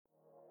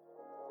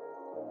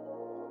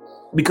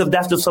because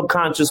that's the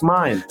subconscious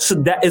mind. So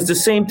that is the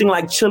same thing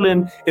like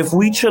chilling. If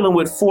we chilling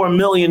with 4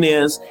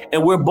 millionaires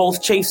and we're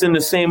both chasing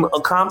the same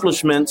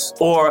accomplishments,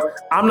 or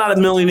I'm not a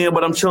millionaire,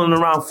 but I'm chilling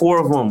around 4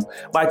 of them.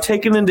 By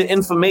taking in the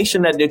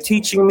information that they're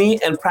teaching me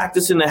and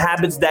practicing the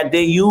habits that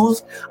they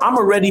use, I'm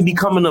already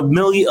becoming a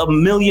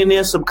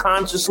millionaire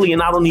subconsciously,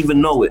 and I don't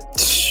even know it.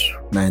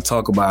 Man,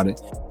 talk about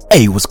it.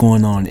 Hey, what's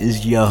going on?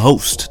 It's your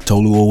host,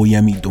 Tolu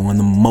Owayemi, doing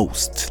the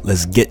most.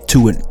 Let's get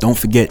to it. Don't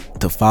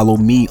forget to follow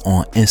me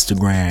on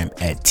Instagram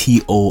at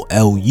TOLU.OWOYEMI.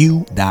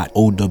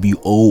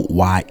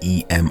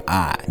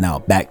 Now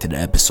back to the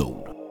episode.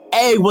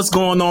 Hey, what's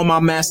going on,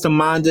 my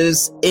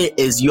masterminders? It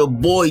is your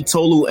boy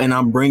Tolu, and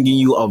I'm bringing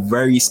you a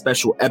very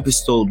special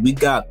episode. We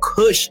got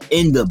Kush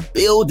in the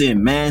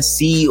building, man.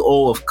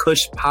 CEO of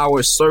Kush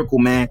Power Circle,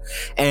 man.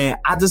 And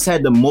I just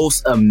had the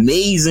most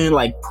amazing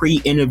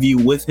pre-interview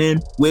with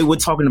him, where we're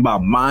talking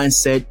about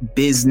mindset,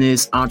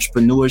 business,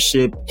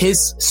 entrepreneurship,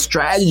 his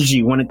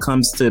strategy when it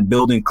comes to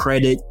building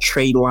credit,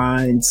 trade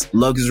lines,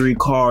 luxury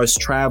cars,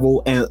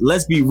 travel. And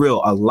let's be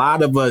real, a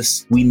lot of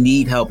us, we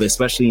need help,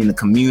 especially in the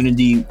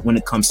community when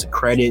it comes to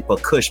credit.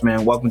 But Kush,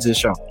 man, welcome to the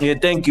show. Yeah,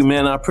 thank you,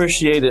 man. I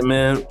appreciate it,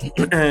 man.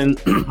 And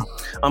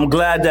I'm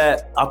glad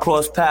that I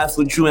crossed paths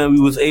with you and we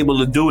was able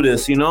to do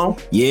this, you know?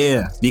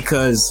 Yeah,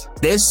 because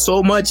there's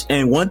so much.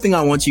 And one thing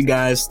I want you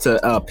guys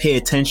to pay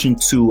attention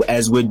to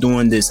as we're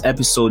doing this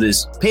episode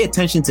is pay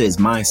attention to his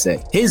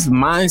mindset. His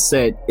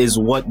mindset is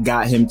what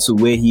got him to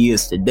where he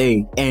is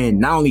today. And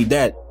not only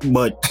that,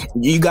 but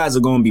you guys are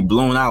going to be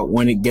blown out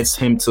when it gets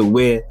him to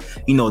where,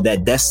 you know,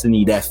 that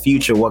destiny, that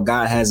future, what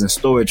God has in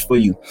storage for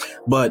you.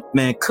 But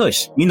man,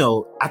 Kush, you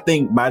know, I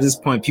think by this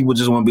point, people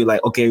just want to be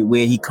like, okay,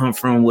 where he come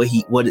from, what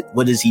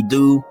does he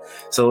do?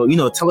 So, you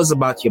know, tell us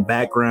about your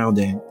background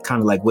and kind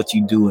of like what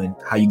you do and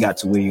how you got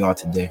to where you are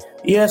today.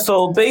 Yeah,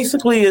 so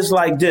basically it's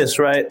like this,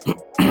 right?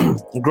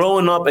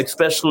 Growing up,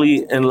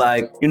 especially in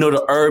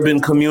the urban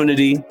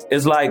community,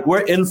 is like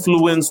we're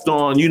influenced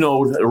on,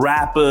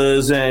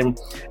 rappers, and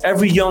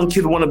every young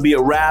kid want to be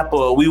a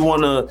rapper.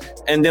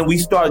 And then we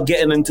start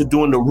getting into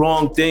doing the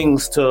wrong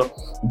things to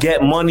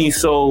get money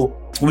so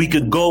we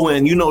could go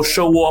and,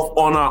 show off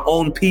on our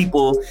own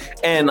people.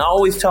 And I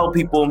always tell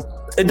people,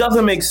 it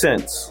doesn't make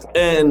sense.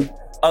 And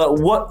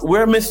what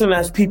we're missing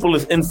as people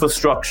is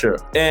infrastructure.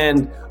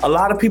 And a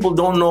lot of people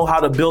don't know how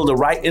to build the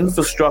right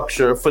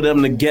infrastructure for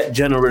them to get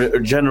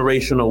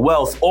generational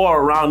wealth,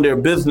 or around their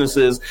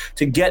businesses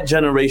to get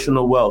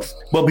generational wealth.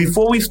 But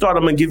before we start,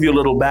 I'm going to give you a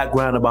little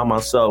background about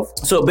myself.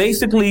 So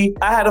basically,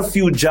 I had a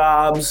few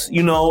jobs.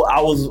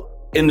 I was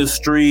in the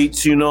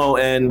streets,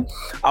 and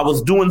I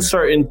was doing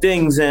certain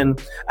things. And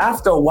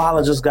after a while,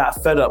 I just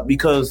got fed up,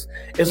 because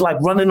it's like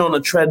running on a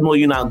treadmill,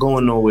 you're not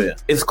going nowhere.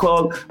 It's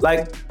called,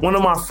 like one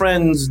of my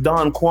friends,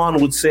 Don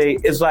Kwan, would say,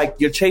 it's like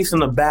you're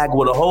chasing a bag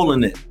with a hole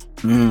in it.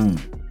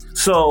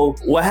 So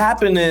what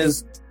happened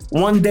is,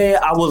 one day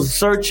I was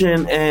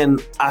searching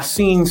and I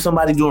seen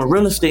somebody doing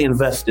real estate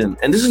investing.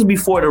 And this is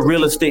before the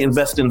real estate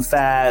investing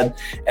fad.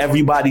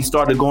 Everybody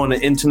started going to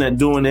the internet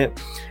doing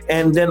it.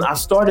 And then I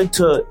started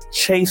to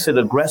chase it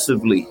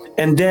aggressively.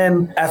 And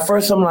then at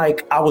first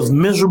I was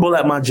miserable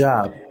at my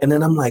job. And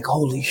then I'm like,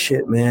 holy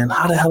shit, man,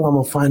 how the hell am I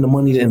gonna find the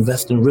money to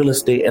invest in real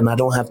estate? And I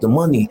don't have the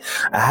money.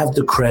 I have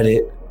the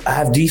credit. I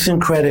have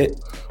decent credit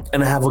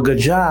and I have a good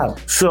job.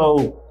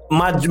 So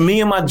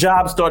me and my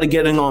job started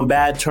getting on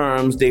bad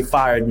terms. They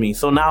fired me.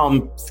 So now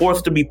I'm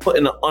forced to be put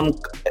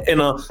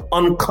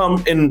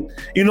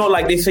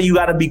they say you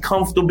got to be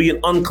comfortable being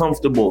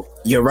uncomfortable.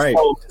 You're right.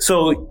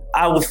 So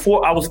I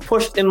was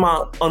pushed in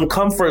my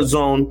uncomfort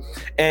zone,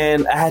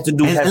 and I had to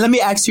do. And let me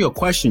ask you a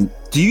question.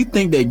 Do you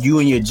think that you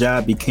and your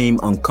job became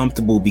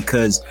uncomfortable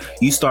because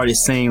you started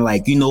saying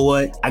you know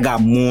what, I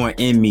got more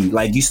in me?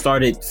 Like you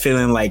started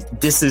feeling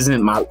like this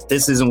isn't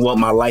what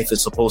my life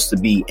is supposed to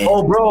be. And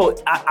oh, bro,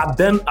 I've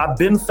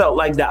been felt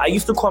like that. I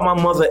used to call my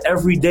mother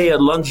every day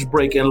at lunch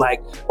break, and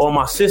or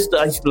my sister,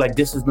 I used to be like,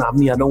 this is not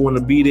me. I don't want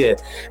to be there.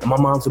 And my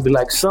mom would be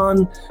like,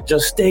 son,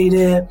 just stay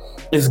there.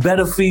 It's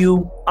better for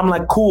you. I'm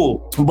like,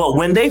 cool. But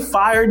when they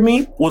fired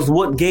me was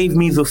what gave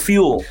me the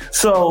fuel.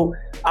 So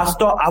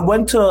I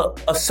went to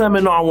a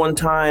seminar one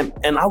time,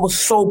 and I was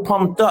so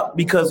pumped up,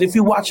 because if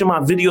you're watching my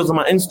videos on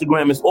my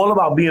Instagram, it's all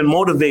about being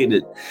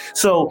motivated.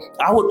 So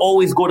I would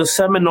always go to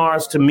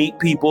seminars to meet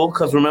people,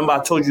 because remember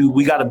I told you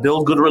we got to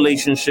build good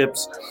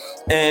relationships.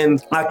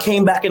 And I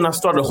came back and I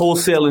started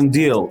wholesaling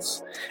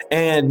deals,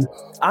 and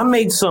I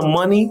made some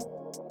money,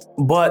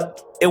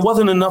 but it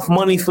wasn't enough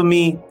money for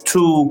me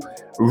to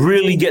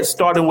really get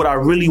started what I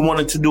really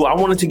wanted to do. I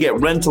wanted to get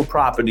rental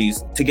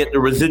properties to get the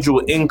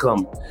residual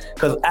income,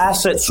 because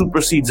asset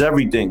supersedes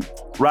everything,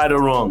 right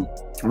or wrong.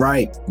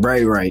 Right.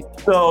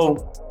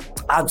 So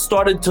I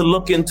started to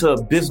look into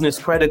business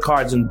credit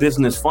cards and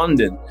business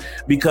funding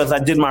because I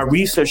did my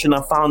research and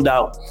I found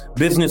out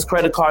business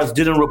credit cards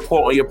didn't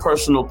report on your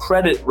personal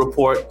credit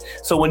report.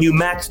 So when you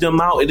maxed them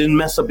out, it didn't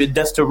mess up your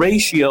debt to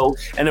ratio.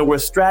 And there were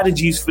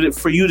strategies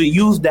for you to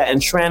use that and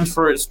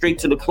transfer it straight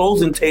to the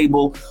closing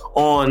table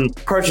on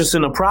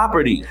purchasing a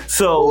property.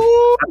 So,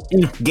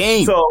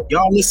 game. So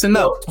y'all listen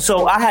up.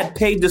 So I had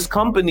paid this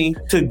company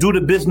to do the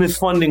business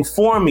funding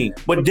for me.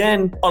 But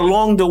then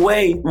along the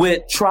way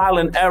with trial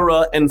and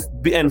error and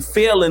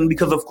failing,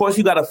 because of course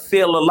you got to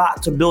fail a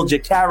lot to build your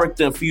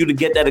character and for you to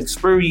get that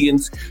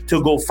experience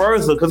to go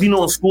further. Because,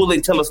 in school, they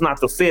tell us not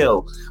to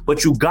fail,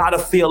 but you got to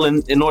fail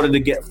in order to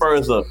get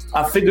further.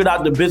 I figured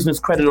out the business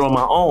credit on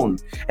my own.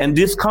 And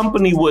this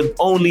company would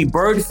only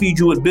bird feed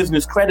you with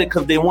business credit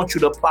because they want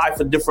you to apply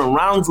for different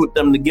rounds with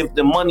them to give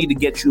them money to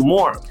get you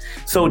more.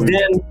 So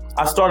then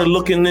I started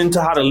looking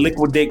into how to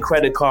liquidate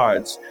credit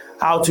cards,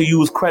 how to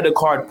use credit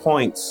card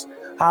points,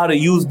 how to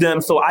use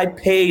them. So I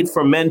paid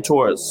for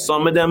mentors.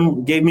 Some of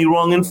them gave me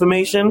wrong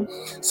information.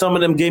 Some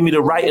of them gave me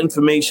the right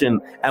information.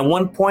 At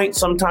one point,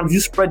 sometimes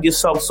you spread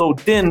yourself so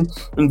thin,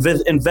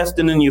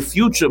 investing in your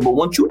future. But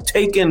once you're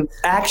taking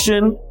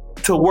action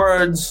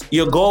towards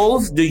your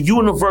goals, the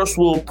universe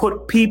will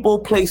put people,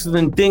 places,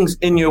 and things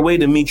in your way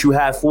to meet you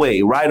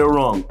halfway, right or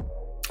wrong.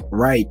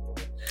 Right.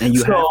 And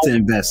you have to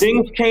invest.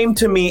 Things came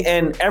to me,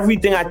 and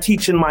everything I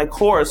teach in my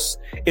course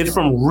is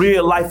from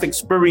real life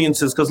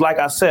experiences. Because like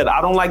I said,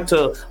 I don't like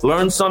to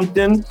learn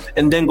something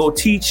and then go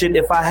teach it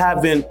if I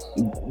haven't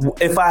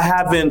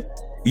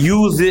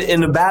used it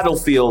in the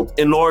battlefield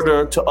in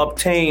order to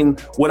obtain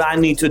what I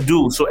need to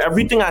do. So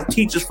everything I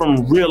teach is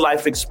from real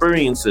life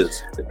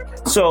experiences.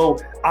 So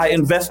I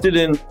invested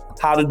in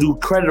how to do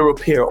credit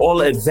repair,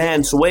 all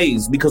advanced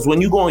ways. Because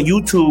when you go on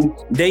YouTube,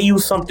 they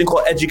use something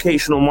called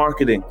educational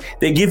marketing.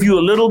 They give you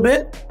a little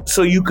bit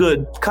so you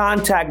could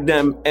contact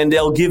them and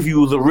they'll give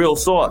you the real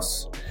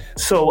source.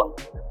 So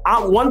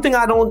one thing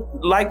I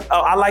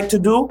like to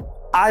do,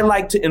 I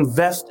like to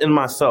invest in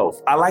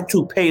myself. I like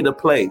to pay to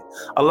play.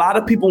 A lot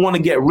of people want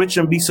to get rich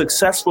and be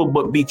successful,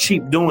 but be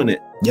cheap doing it.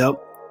 Yep.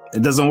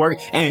 It doesn't work.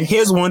 And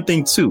here's one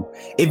thing too.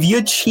 If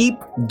you're cheap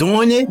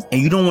doing it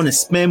and you don't want to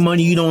spend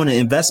money, you don't want to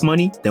invest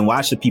money, then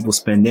why should people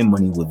spend their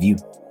money with you?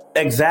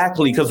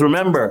 Exactly. Because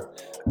remember,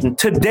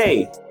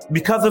 today,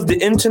 because of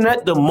the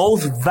internet, the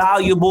most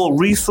valuable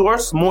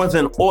resource, more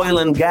than oil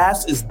and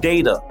gas, is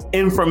data,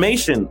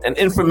 information. And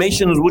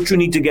information is what you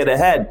need to get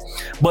ahead.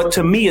 But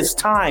to me, it's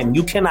time.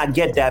 You cannot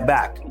get that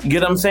back. You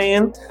get what I'm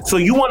saying? So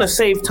you want to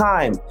save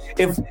time.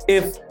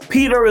 If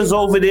Peter is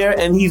over there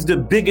and he's the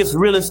biggest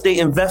real estate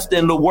investor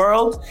in the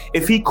world,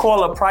 if he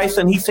call a price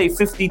and he say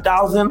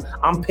 50,000,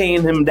 I'm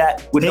paying him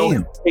that with no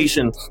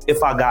hesitation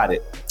if I got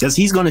it. Because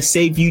he's going to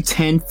save you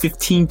 10,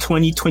 15,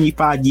 20,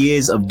 25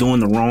 years of doing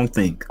the wrong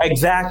thing.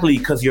 Exactly,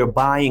 because you're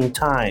buying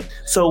time.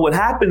 So what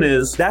happened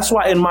is, that's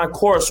why in my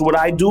course, what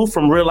I do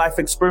from real life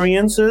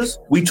experiences,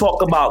 we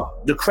talk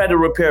about the credit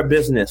repair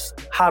business,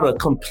 how to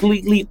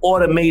completely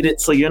automate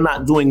it so you're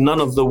not doing none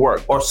of the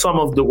work or some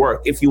of the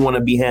work if you want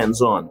to be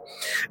hands-on.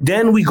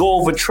 Then we go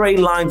over trade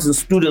lines and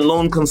student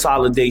loan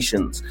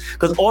consolidations,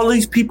 because all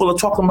these people are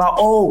talking about,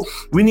 oh,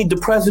 we need the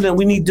president,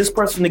 we need this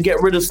person to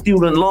get rid of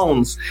student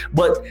loans.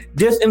 But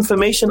there's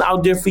information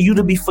out there for you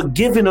to be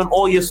forgiven on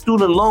all your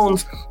student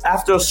loans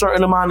after a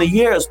certain amount of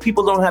years.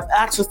 People don't have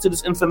access to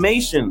this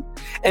information.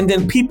 And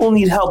then people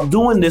need help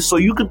doing this, so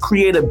you could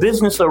create a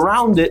business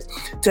around it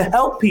to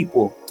help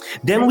people.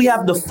 Then we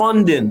have the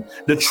funding,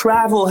 the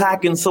travel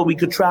hacking so we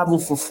could travel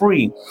for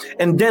free,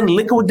 and then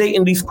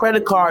liquidating these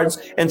credit cards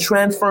and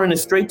transferring it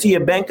straight to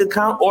your bank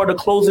account or the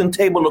closing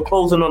table or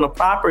closing on a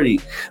property.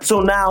 So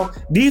now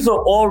these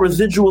are all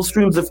residual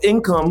streams of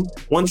income.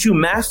 Once you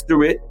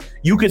master it,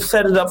 you could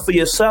set it up for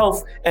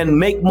yourself and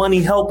make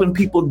money helping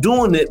people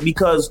doing it,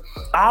 because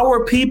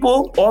our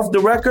people, off the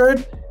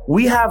record,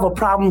 we have a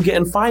problem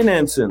getting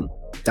financing.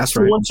 That's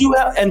right. So once you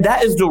have, and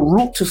that is the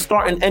root to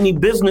starting any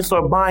business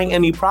or buying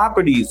any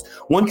properties.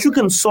 Once you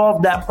can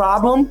solve that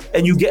problem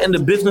and you get in the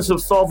business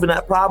of solving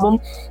that problem,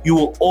 you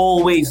will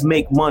always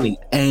make money.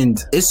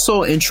 And it's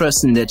so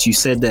interesting that you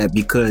said that,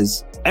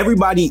 because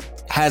everybody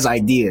has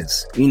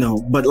ideas,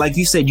 but like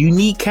you said, you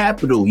need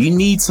capital. You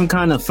need some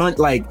kind of fund.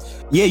 Like,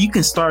 yeah, you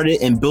can start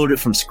it and build it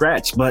from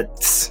scratch, but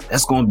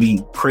that's going to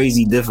be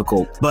crazy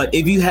difficult. But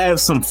if you have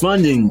some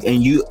funding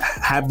and you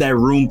have that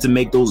room to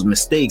make those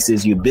mistakes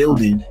as you're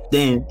building,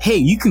 then, hey,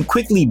 you can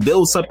quickly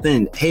build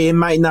something. Hey, it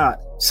might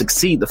not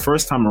succeed the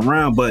first time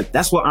around, but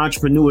that's what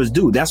entrepreneurs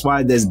do. That's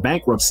why there's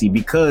bankruptcy,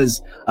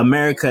 because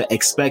America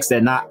expects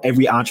that not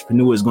every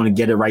entrepreneur is going to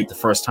get it right the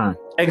first time.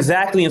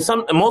 Exactly. And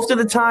most of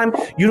the time,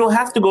 you don't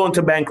have to go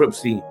into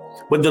bankruptcy,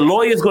 but the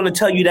lawyer is going to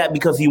tell you that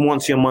because he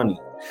wants your money.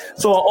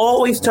 So I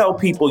always tell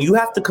people, you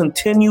have to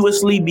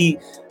continuously be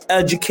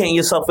educating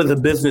yourself as a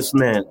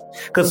businessman.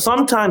 Because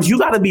sometimes you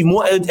got to be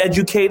more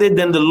educated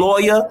than the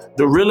lawyer,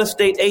 the real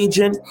estate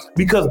agent,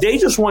 because they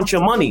just want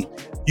your money.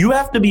 You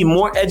have to be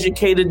more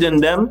educated than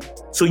them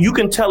so you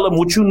can tell them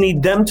what you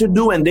need them to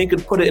do and they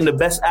could put it in the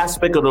best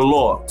aspect of the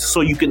law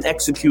so you can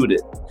execute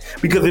it.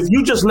 Because if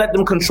you just let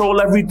them control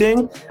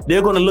everything,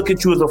 they're going to look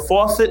at you as a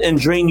faucet and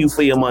drain you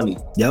for your money.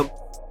 Yep.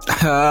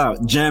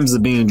 Gems are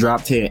being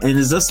dropped here. And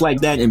it's just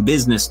like that in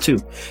business too.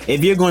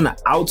 If you're going to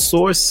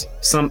outsource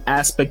some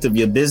aspect of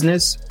your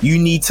business, you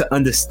need to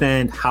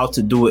understand how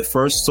to do it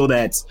first so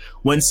that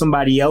when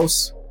somebody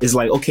else is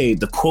like, okay,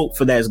 the quote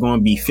for that is going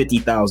to be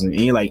 50,000,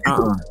 and you're like,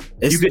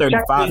 it's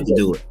 35 to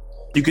do it.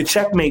 You could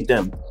checkmate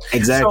them.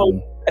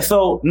 Exactly.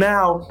 So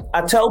now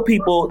I tell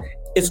people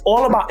it's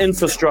all about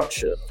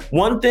infrastructure.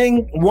 One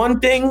thing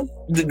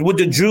with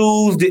the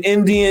Jews, the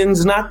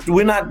Indians,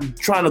 we're not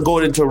trying to go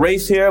into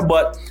race here,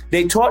 but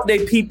they taught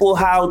their people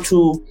how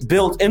to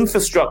build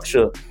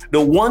infrastructure. The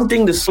one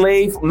thing the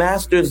slave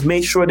masters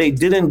made sure they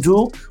didn't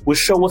do was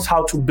show us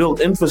how to build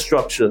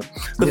infrastructure.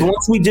 Because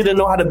once we didn't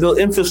know how to build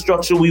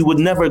infrastructure, we would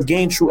never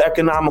gain true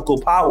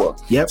economical power.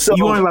 Yep. So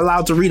you weren't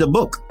allowed to read a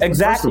book.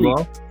 Exactly.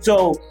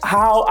 So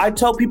how I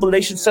tell people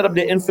they should set up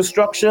their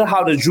infrastructure,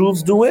 how the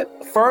Jews do it.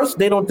 First,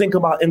 they don't think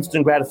about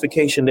instant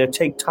gratification. They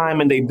take time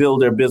and they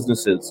build their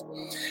businesses.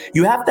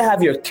 You have to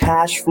have your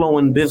cash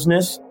flowing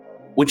business,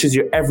 which is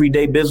your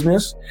everyday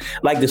business,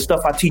 like the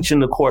stuff I teach in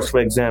the course, for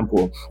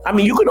example. I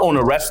mean, you could own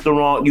a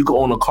restaurant, you could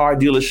own a car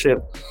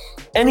dealership,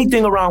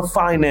 anything around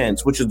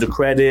finance, which is the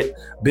credit,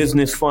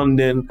 business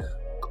funding,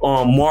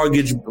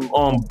 mortgage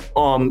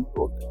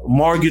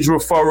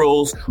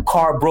referrals,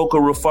 car broker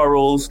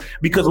referrals.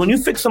 Because when you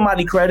fix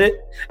somebody credit,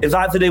 it's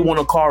either they want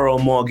a car or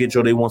a mortgage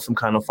or they want some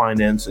kind of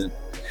financing.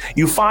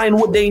 You find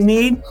what they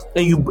need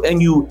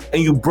and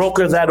you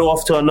broker that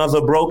off to another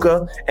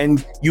broker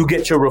and you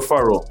get your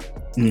referral.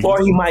 Mm-hmm.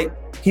 Or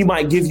he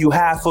might give you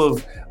half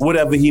of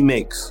whatever he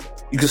makes.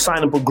 You can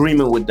sign up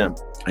agreement with them.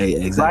 Hey,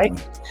 exactly.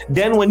 Right?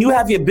 Then when you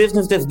have your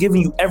business that's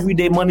giving you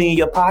everyday money in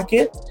your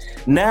pocket,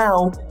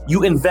 now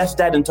you invest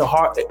that into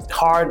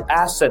hard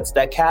assets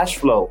that cash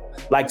flow,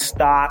 like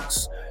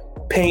stocks,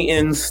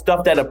 paintings,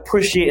 stuff that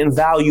appreciate in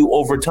value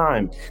over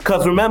time.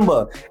 Because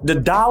remember, the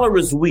dollar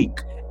is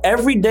weak.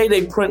 Every day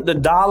they print the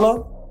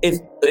dollar,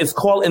 it's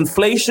called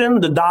inflation,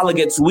 the dollar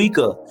gets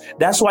weaker.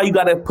 That's why you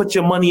got to put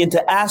your money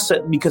into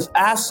asset, because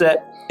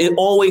asset, it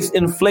always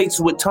inflates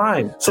with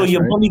time. So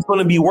your money's going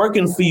to be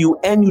working for you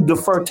and you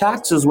defer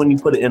taxes when you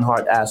put it in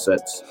hard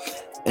assets.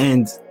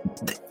 And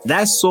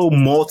that's so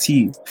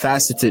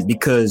multifaceted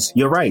because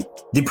you're right.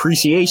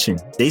 Depreciation.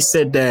 They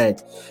said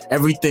that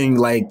everything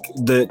like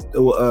the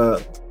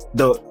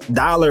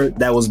dollar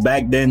that was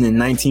back then in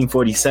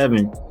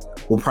 1947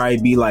 will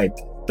probably be like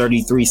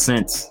 33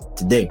 cents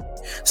today.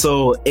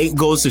 So it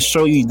goes to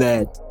show you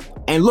that,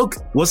 and look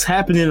what's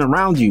happening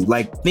around you.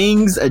 Like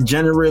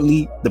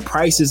the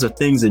prices of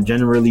things are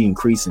generally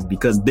increasing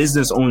because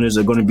business owners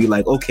are going to be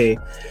like, okay,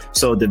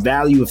 so the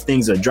value of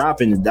things are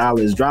dropping, the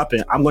dollar is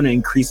dropping. I'm going to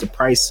increase the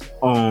price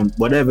on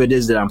whatever it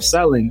is that I'm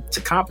selling to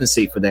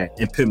compensate for that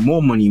and put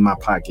more money in my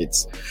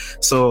pockets.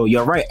 So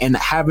you're right. And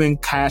having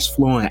cash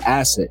flowing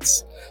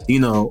assets,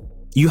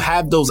 you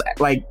have those,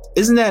 like,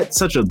 isn't that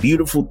such a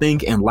beautiful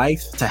thing in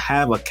life to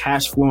have a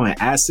cash flowing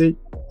asset?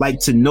 Like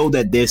to know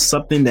that there's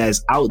something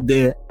that's out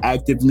there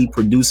actively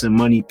producing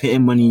money,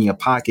 putting money in your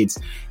pockets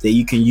that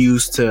you can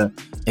use to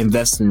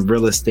invest in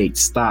real estate,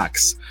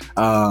 stocks,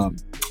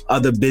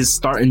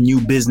 starting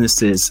new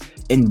businesses,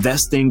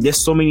 investing.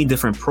 There's so many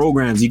different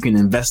programs you can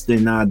invest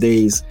in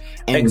nowadays.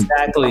 And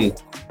exactly.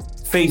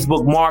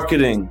 Facebook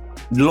marketing,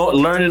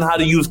 learning how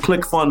to use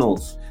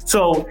ClickFunnels.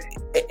 So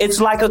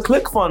it's like a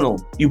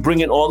ClickFunnel. You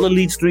bring in all the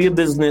leads through your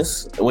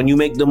business. When you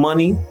make the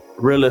money,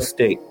 real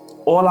estate.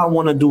 All I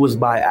want to do is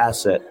buy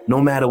asset,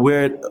 no matter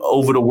where in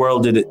the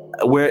world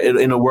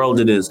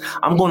it is.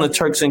 I'm going to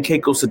Turks and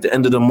Caicos at the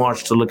end of the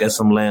March to look at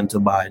some land to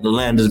buy. The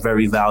land is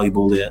very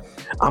valuable there.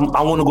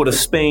 I want to go to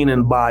Spain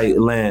and buy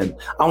land.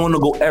 I want to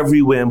go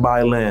everywhere and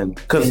buy land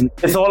because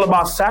it's all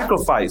about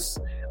sacrifice.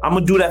 I'm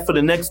going to do that for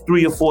the next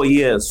 3 or 4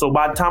 years. So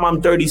by the time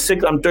I'm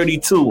 36, I'm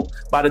 32.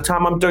 By the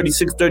time I'm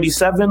 36,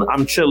 37,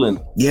 I'm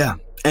chilling. Yeah.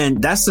 And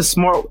that's the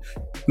smart,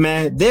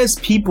 man. There's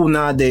people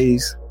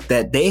nowadays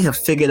that they have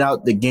figured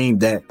out the game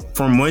that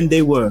from when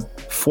they were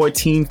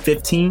 14,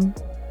 15,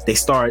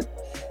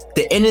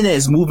 the internet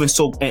is moving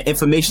so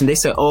information. They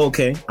said, oh,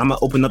 okay, I'm going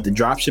to open up the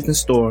dropshipping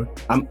store.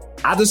 I'm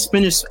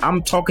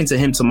talking to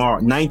him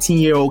tomorrow,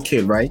 19-year-old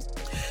kid, right?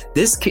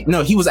 This kid,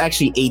 no, he was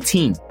actually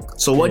 18.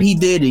 So what he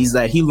did is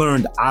that he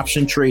learned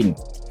option trading.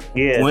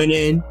 Yeah. Went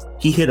in,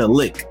 he hit a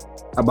lick,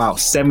 about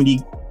 70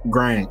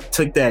 grand,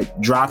 took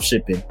that drop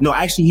shipping. No,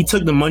 actually he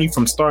took the money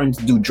from starting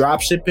to do drop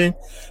shipping,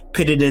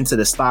 put it into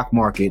the stock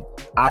market,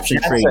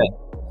 option trading.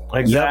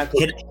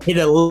 Exactly. Yep, hit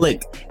a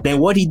lick. Then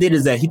what he did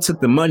is that he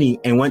took the money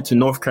and went to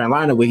North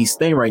Carolina where he's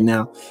staying right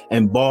now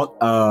and bought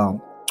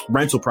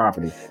rental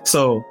property.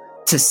 So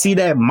to see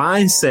that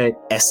mindset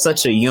at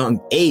such a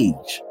young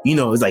age, you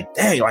know, it's like,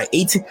 dang, like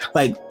 18,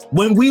 like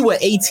when we were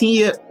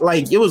 18,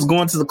 like it was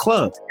going to the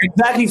club.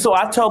 Exactly. So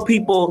I tell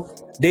people,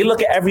 they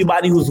look at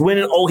everybody who's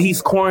winning, oh,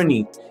 he's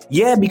corny.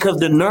 Yeah, because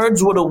the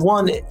nerds were the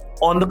one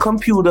on the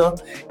computer,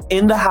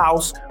 in the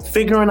house,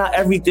 figuring out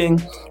everything,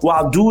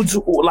 while dudes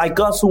like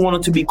us who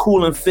wanted to be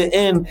cool and fit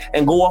in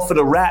and go off of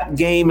the rap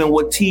game and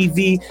what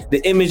TV,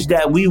 the image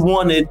that we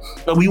wanted,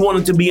 and we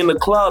wanted to be in the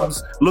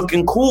clubs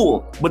looking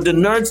cool. But the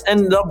nerds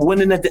ended up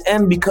winning at the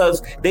end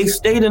because they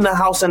stayed in the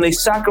house and they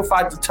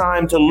sacrificed the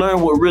time to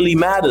learn what really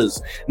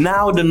matters.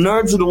 Now the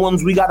nerds are the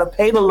ones we got to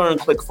pay to learn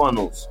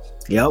ClickFunnels.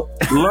 Yep.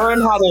 learn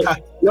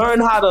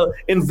how to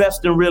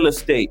invest in real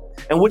estate,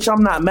 and which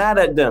I'm not mad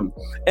at them.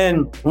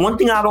 And one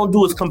thing I don't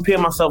do is compare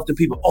myself to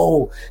people.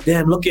 Oh,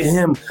 damn, look at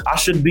him. I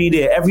should be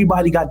there.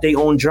 Everybody got their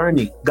own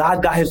journey.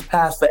 God got his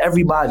path for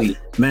everybody.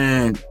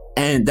 Man,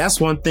 and that's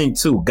one thing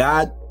too.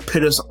 God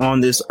put us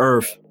on this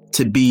earth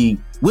to be,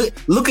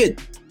 look at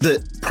the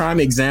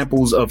prime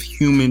examples of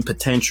human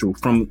potential,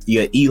 from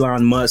your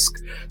Elon Musk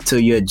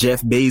to your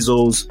Jeff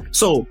Bezos.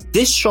 So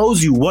this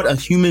shows you what a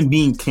human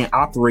being can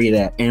operate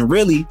at. And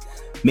really,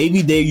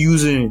 maybe they're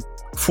using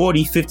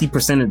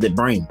 40-50% of the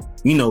brain,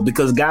 you know,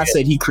 because God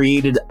said he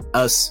created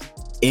us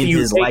in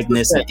his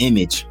likeness and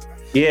image.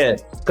 Yeah.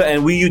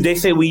 And they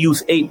say we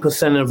use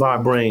 8% of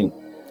our brain.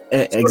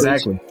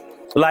 Exactly.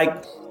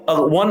 Like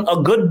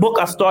a good book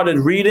I started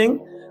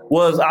reading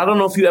was, I don't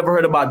know if you ever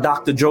heard about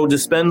Dr. Joe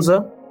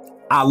Dispenza.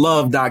 I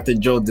love Dr.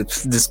 Joe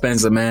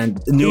Dispenza, man.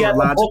 He has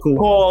a book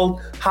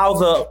called How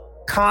the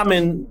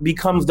Common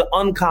Becomes the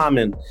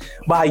Uncommon,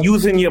 by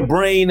using your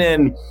brain,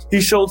 and he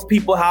shows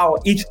people how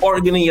each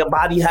organ in your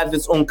body has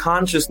its own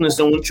consciousness,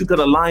 and once you could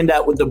align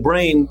that with the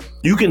brain,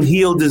 you can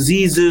heal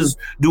diseases,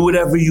 do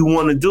whatever you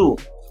want to do.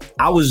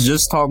 I was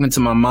just talking to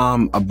my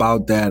mom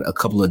about that a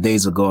couple of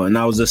days ago, and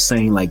I was just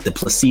saying like the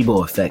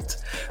placebo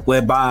effect,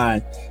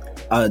 whereby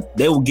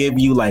they will give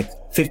you like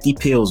 50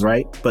 pills,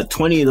 right? But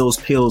 20 of those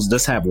pills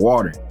just have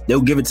water. They'll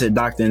give it to the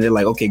doctor and they're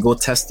like, okay, go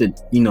test it,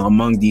 you know,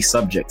 among these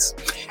subjects.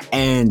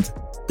 And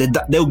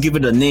they'll give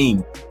it a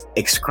name,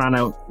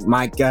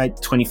 Excranamide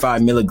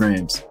 25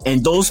 milligrams.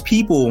 And those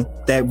people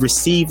that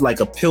receive like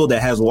a pill that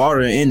has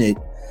water in it,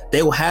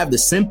 they will have the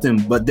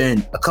symptom, but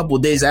then a couple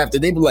of days after,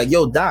 they be like,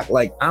 yo, doc,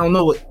 like, I don't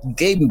know what you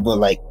gave me, but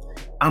like,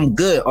 I'm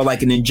good. Or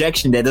like an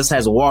injection that just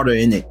has water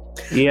in it.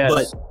 Yes.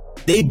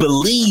 But they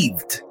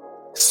believed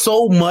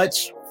so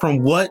much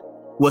from what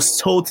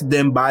was told to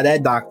them by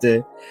that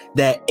doctor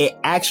that it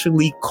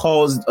actually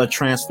caused a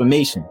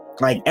transformation.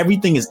 Like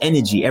everything is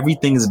energy,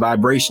 everything is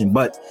vibration.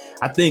 But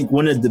I think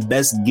one of the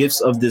best gifts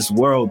of this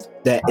world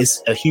that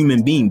is a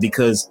human being,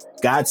 because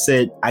God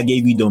said, I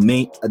gave you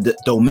domain,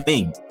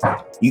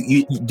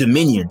 you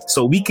dominion.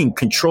 So we can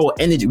control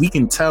energy. We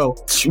can tell,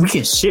 we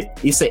can shift.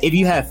 He said, if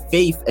you have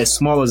faith as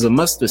small as a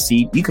mustard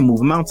seed, you can move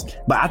a mountain.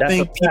 But I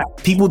think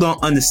people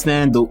don't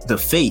understand the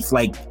faith.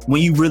 Like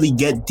when you really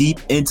get deep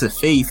into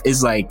faith,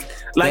 it's like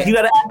you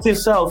got to ask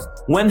yourself,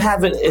 when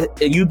haven't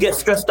you get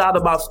stressed out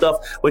about stuff,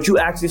 but you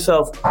ask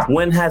yourself,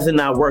 when has it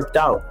not worked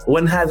out?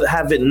 When have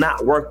it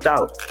not worked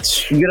out?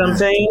 You get what I'm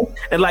saying?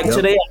 And like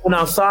today I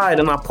went outside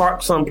and I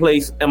parked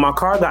someplace and my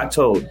car got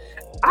towed.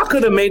 I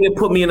could have made it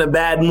put me in a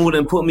bad mood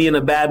and put me in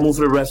a bad mood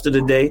for the rest of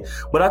the day.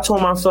 But I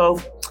told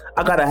myself,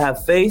 I got to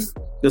have faith,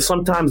 because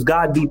sometimes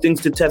God do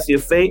things to test your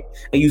faith,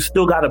 and you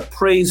still got to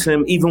praise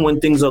him even when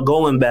things are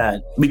going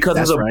bad, because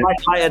there's a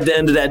bright light at the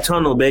end of that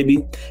tunnel,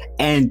 baby.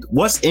 And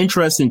what's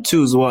interesting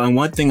too as well, and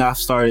one thing I've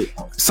started,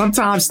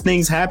 sometimes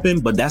things happen,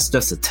 but that's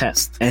just a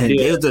test. And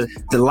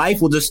the life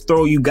will just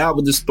throw you, God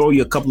will just throw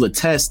you a couple of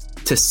tests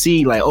to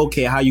see like,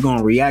 okay, how you going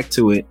to react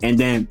to it. And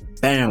then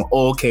bam,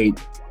 okay,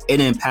 it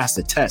didn't pass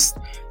the test.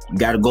 You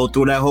got to go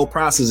through that whole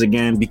process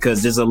again,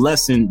 because there's a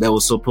lesson that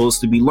was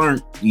supposed to be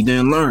learned. You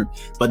didn't learn.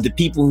 But the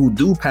people who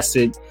do pass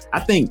it,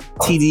 I think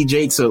TD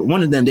Jakes,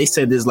 one of them, they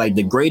said there's like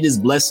the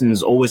greatest blessing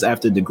is always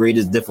after the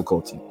greatest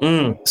difficulty.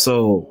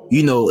 So,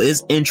 you know,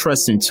 it's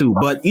interesting too.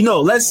 But, you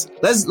know, let's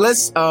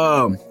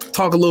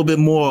talk a little bit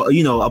more,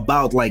 you know,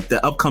 about like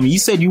the upcoming. You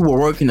said you were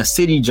working a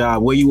city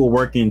job where you were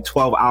working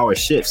 12-hour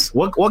shifts.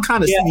 What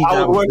kind of city job?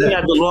 I was working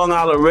at the Long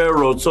Island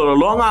Railroad. So the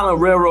Long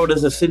Island Railroad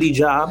is a city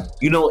job.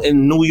 You know,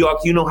 in New York,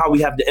 you know how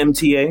we have the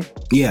MTA?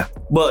 Yeah.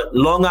 But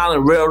Long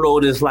Island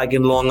Railroad is like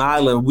in Long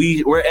Island.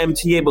 We're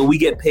MTA, but we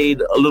get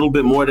paid a little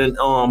bit more than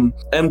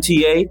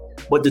MTA.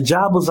 But the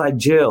job was like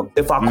jail.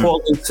 If I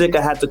called in sick,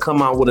 I had to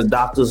come out with a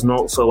doctor's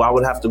note. So I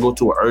would have to go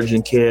to an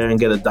urgent care and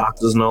get a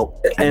doctor's note.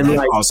 And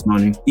that costs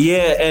money.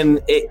 Yeah, and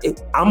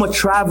I'm a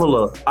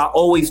traveler. I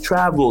always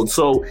traveled.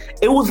 So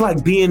it was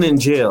like being in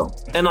jail.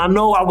 And I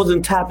know I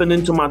wasn't tapping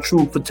into my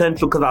true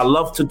potential, because I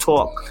love to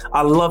talk.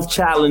 I love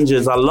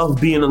challenges. I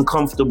love being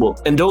uncomfortable.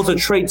 And those are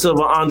traits of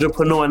an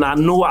entrepreneur. And I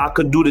knew I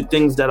could do the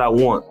things that I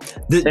want.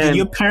 Are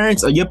your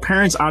parents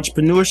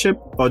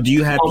entrepreneurship, or do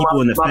you have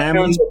people in the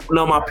family?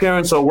 My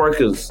parents are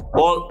workers.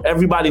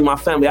 Everybody in my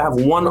family. I have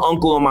one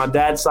uncle on my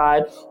dad's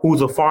side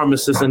who's a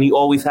pharmacist, and he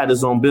always had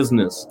his own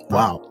business.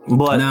 Wow.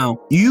 But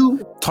now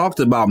you talked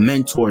about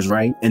mentors,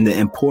 right? And the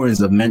importance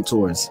of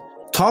mentors.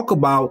 talk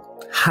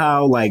about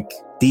how like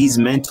these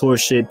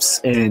mentorships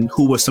and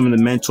who were some of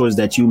the mentors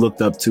that you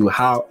looked up to,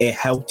 how it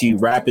helped you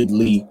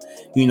rapidly,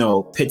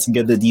 put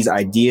together these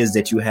ideas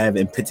that you have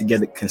and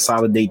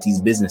consolidate these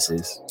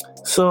businesses.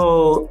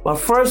 So what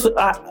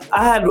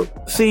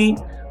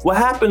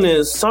happened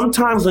is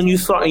sometimes when you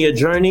start on your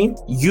journey,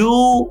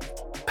 you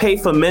pay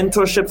for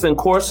mentorships and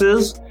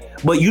courses,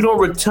 but you don't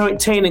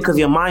retain it because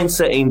your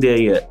mindset ain't there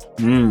yet.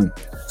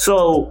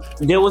 So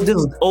there was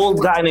this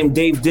old guy named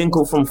Dave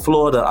Dinkle from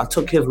Florida. I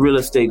took his real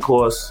estate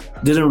course,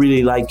 didn't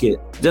really like it.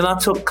 Then I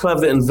took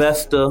Clever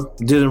Investor,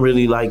 didn't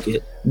really like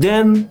it.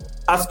 Then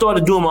I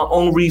started doing my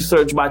own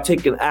research by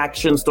taking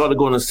action, started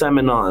going to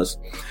seminars.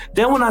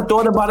 Then when I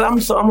thought about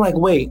it, I'm like,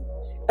 wait,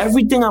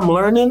 everything I'm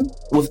learning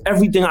was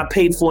everything I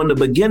paid for in the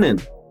beginning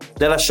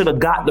that I should have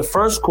got the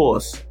first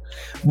course.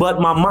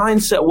 But my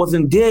mindset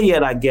wasn't there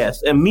yet, I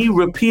guess. And me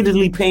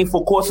repeatedly paying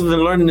for courses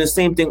and learning the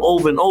same thing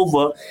over and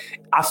over,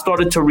 I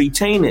started to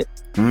retain it.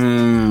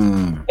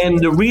 And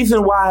the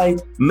reason why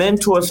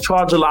mentors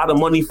charge a lot of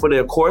money for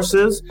their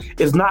courses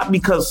is not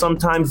because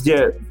sometimes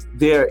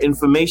their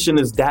information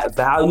is that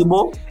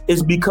valuable.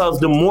 It's because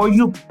the more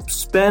you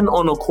spend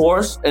on a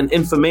course and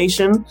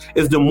information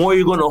is the more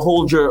you're going to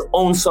hold your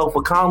own self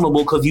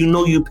accountable, because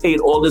you paid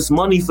all this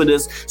money for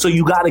this, so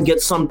you got to get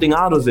something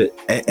out of it.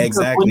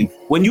 Exactly.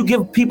 When you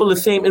give people the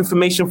same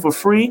information for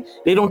free,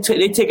 they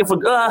take it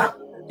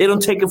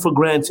for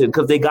granted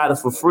because they got it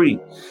for free.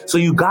 So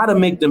you got to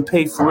make them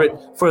pay for it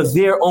for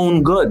their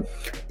own good.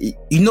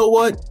 You know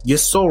what? You're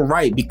so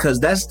right, because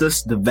that's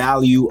just the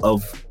value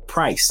of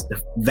price, the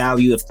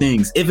value of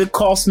things. If it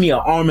costs me an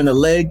arm and a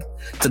leg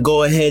to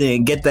go ahead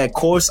and get that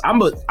course, I'm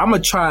gonna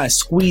try and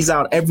squeeze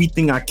out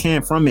everything I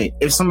can from it.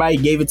 If somebody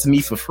gave it to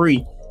me for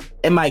free,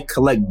 it might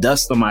collect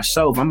dust on my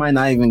shelf. I might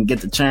not even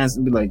get the chance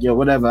to be like, yo,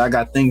 whatever, I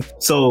got things.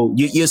 So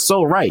you're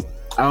so right.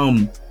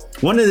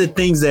 One of the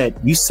things that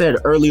you said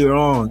earlier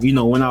on,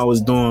 when I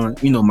was doing,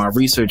 my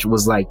research,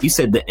 was like, you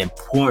said the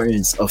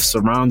importance of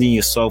surrounding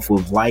yourself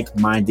with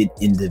like-minded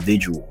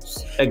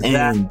individuals. Exactly.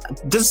 And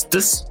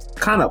just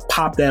kind of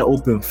pop that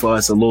open for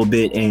us a little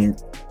bit,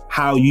 and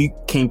how you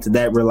came to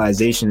that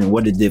realization and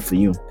what it did for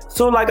you.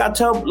 So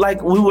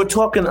like we were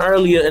talking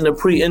earlier in the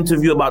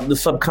pre-interview about the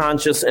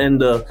subconscious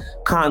and the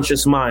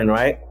conscious mind,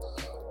 right?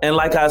 And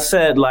like I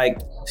said, like,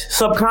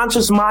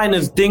 subconscious mind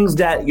is things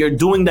that you're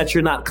doing that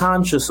you're not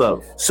conscious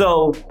of.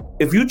 So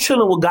if you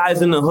chilling with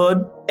guys in the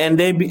hood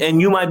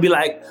and you might be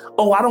like,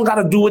 oh, I don't got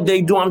to do what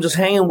they do, I'm just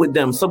hanging with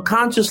them.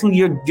 Subconsciously,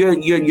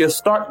 you're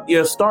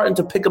starting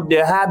to pick up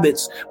their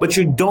habits, but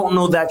you don't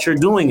know that you're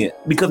doing it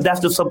because that's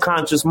the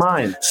subconscious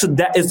mind. So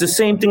that is the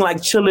same thing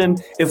like chilling.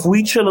 If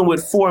we chilling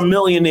with 4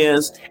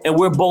 millionaires and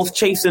we're both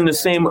chasing the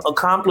same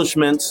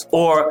accomplishments,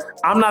 or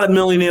I'm not a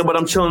millionaire, but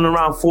I'm chilling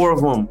around 4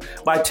 of them,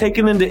 by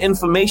taking in the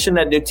information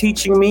that they're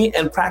teaching me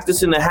and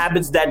practicing the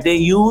habits that they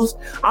use,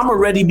 I'm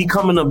already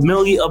becoming a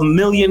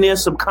millionaire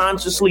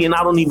subconsciously, and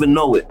I don't even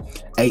know it.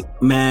 Hey,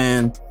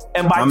 man.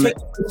 And by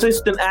taking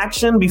consistent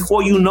action,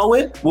 before you know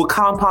it, with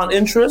compound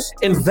interest,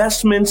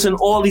 investments and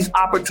all these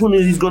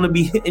opportunities going to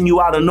be hitting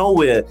you out of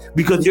nowhere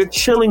because you're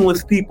chilling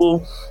with people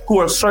who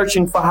are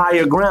searching for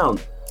higher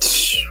ground.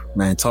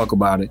 Man, talk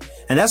about it.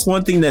 And that's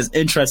one thing that's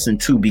interesting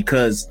too,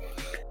 because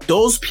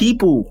those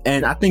people,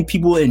 and I think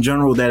people in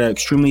general that are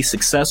extremely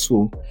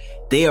successful,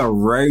 they are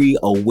very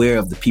aware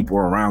of the people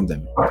around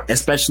them,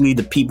 especially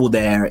the people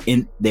that are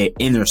in their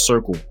inner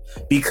circle.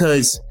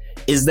 Because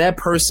is that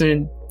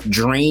person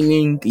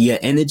draining your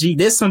energy?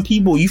 There's some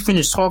people you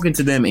finish talking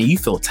to them and you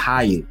feel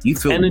tired. You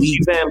feel energy weak.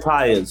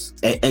 Vampires.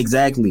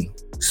 Exactly.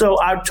 So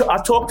I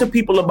talk to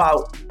people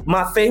about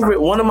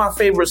one of my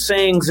favorite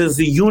sayings is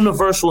the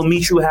universe will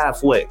meet you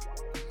halfway.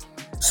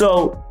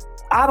 So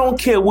I don't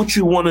care what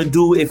you want to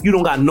do if you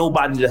don't got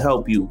nobody to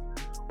help you.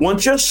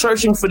 Once you're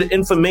searching for the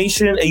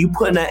information and you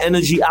putting that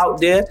energy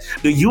out there,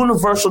 the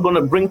universe are going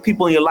to bring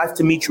people in your life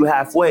to meet you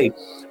halfway.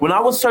 When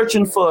I was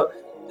searching for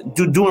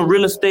doing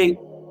real estate,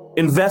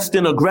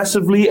 investing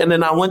aggressively, and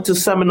then I went to a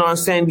seminar in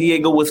San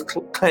Diego with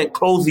Clint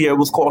Clozier. It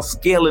was called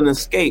Scale and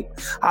Escape.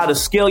 How to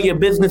scale your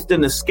business,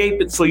 then escape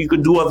it so you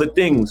could do other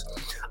things.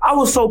 I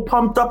was so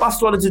pumped up, I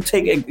started to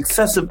take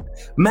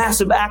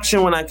massive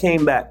action when I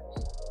came back.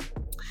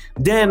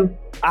 Then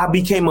I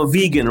became a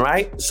vegan,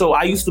 right? So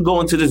I used to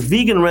go into this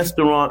vegan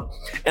restaurant,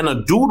 and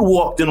a dude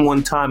walked in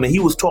one time and he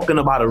was talking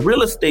about a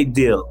real estate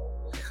deal.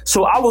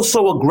 So I was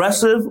so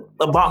aggressive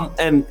about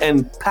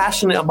and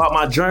passionate about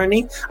my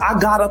journey. I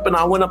got up and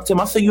I went up to him.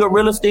 I said, "You a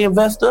real estate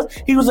investor?"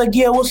 He was like,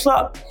 "Yeah, what's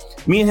up?"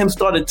 Me and him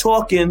started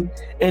talking,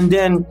 and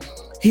then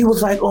he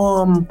was like,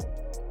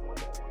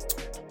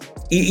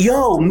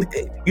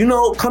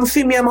 yo, come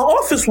see me at my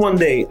office one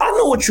day. I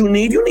know what you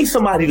need. You need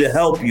somebody to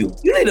help you.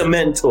 You need a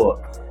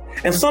mentor.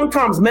 And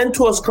sometimes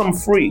mentors come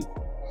free.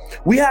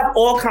 We have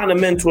all kind of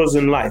mentors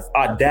in life.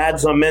 Our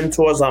dads are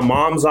mentors, our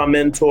moms are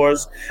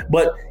mentors,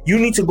 but you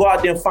need to go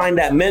out there and find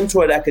that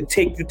mentor that could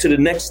take you to the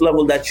next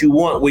level that you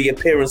want, where your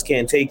parents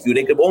can't take you.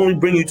 They could only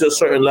bring you to a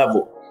certain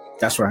level.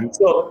 That's right.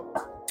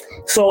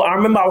 So I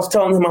remember I was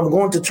telling him I'm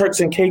going to Turks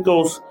and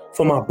Caicos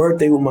for my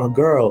birthday with my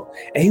girl.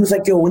 And he was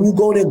like, yo, when you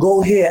go there,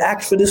 go here,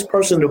 ask for this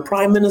person. The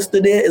prime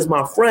minister there is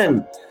my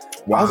friend.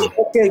 Wow. I was like,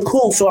 okay,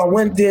 cool. So I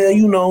went there,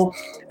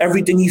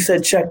 everything he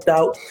said checked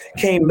out,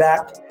 came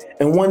back.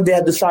 And one day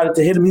I decided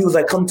to hit him. He was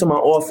like, come to my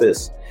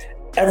office.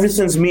 Ever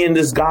since me and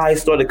this guy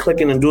started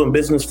clicking and doing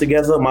business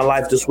together, my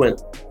life just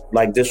went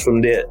like this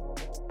from there.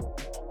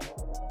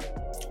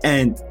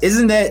 And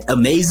isn't that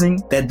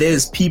amazing that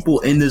there's people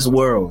in this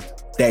world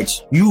that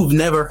you've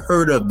never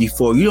heard of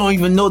before? You don't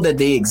even know that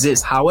they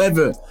exist.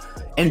 However,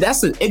 and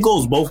it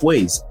goes both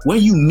ways.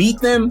 When you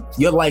meet them,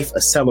 your life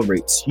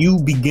accelerates. You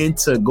begin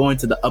to go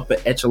into the upper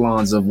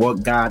echelons of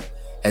what God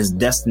has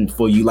destined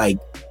for you. Like,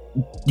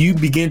 you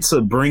begin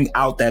to bring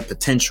out that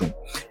potential.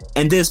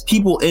 And there's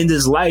people in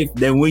this life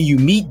that when you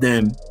meet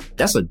them,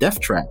 that's a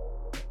death trap.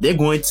 They're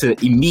going to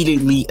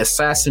immediately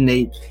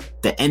assassinate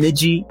the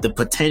energy, the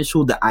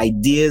potential, the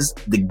ideas,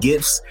 the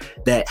gifts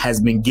that has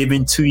been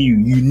given to you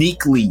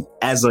uniquely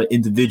as an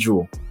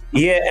individual.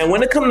 Yeah, and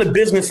when it comes to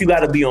business, you got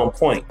to be on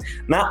point.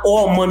 Not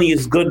all money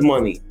is good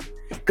money.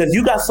 Because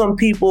you got some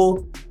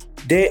people,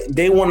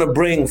 they want to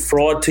bring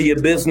fraud to your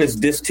business,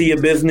 this to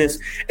your business.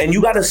 And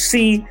you got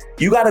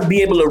to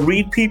be able to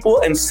read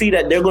people and see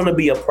that they're going to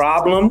be a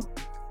problem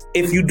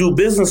if you do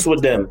business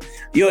with them.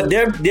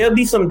 There'll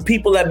be some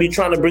people that be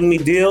trying to bring me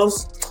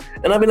deals.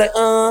 And I'll be like,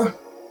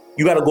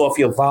 you got to go off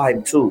your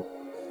vibe too.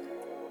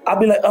 I'll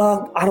be like,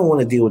 I don't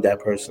want to deal with that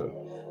person.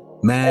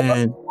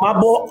 Man, my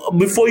boy,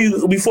 before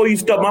you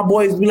start, my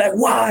boys be like,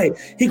 why?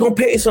 He gonna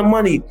pay some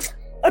money.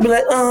 I'd be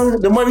like,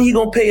 the money he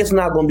gonna pay is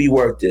not gonna be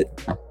worth it.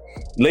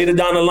 Later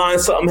down the line,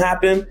 something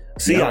happened.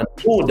 See, yep.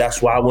 I knew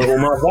that's why I went with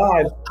my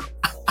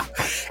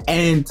vibe.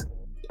 And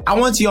I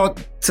want y'all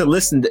to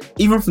listen.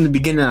 Even from the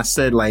beginning, I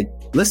said,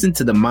 listen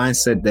to the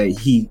mindset that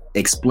he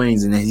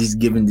explains and that he's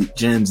giving the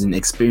gems and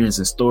experience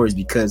and stories,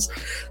 because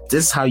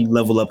this is how you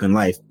level up in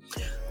life.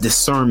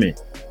 Discernment.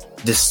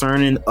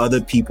 Discerning other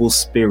people's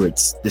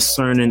spirits,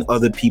 discerning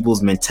other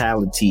people's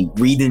mentality,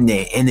 reading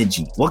their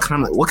energy. What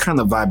kind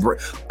of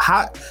vibration?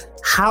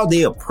 How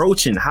they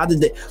approaching? How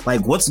did they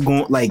what's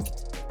going?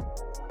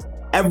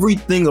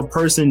 Everything a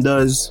person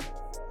does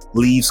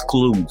leaves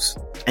clues,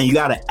 and you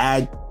got to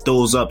add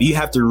those up. You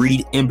have to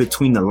read in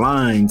between the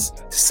lines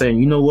to say,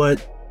 you know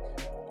what?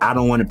 I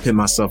don't want to put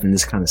myself in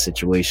this kind of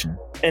situation.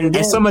 And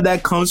some of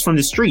that comes from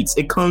the streets.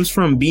 It comes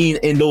from being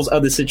in those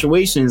other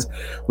situations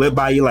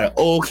whereby you're like,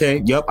 oh,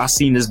 okay, yep, I've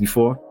seen this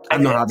before. I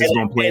know how this is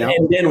going to play out.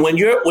 And then when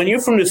you're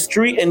from the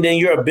street and then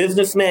you're a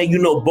businessman, you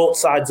know both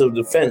sides of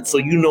the fence. So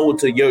you know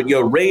what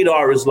your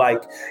radar is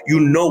like. You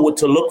know what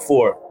to look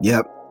for.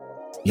 Yep.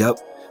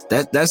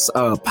 That's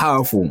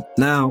powerful.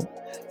 Now,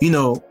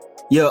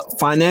 your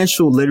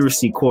financial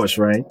literacy course,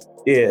 right?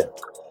 Yeah.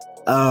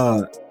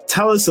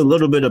 Tell us a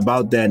little bit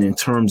about that in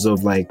terms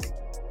of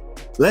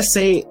let's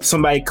say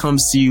somebody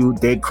comes to you,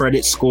 their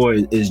credit score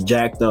is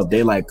jacked up.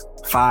 They're like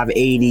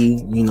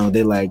 580,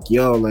 they're like,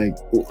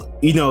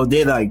 yo,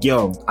 they're like,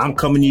 yo, I'm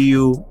coming to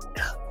you.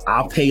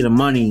 I'll pay the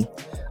money.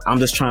 I'm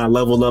just trying to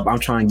level up. I'm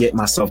trying to get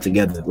myself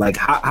together.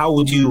 How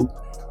would you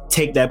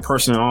take that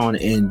person on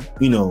and,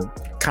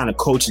 kind of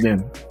coach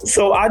them?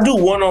 So I do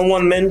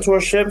one-on-one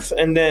mentorships.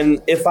 And then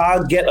if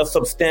I get a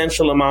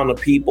substantial amount of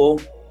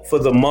people for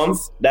the month,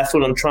 that's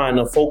what I'm trying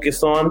to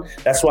focus on.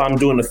 That's why I'm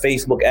doing the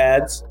Facebook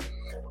ads.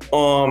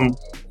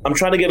 I'm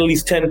trying to get at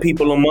least 10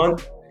 people a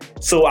month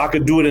so I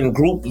could do it in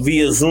group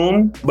via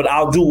Zoom, but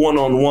I'll do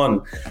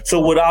one-on-one. So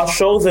what I'll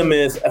show them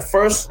is, at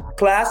first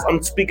class,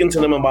 I'm speaking to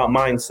them about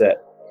mindset,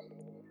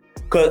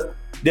 because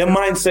their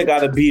mindset got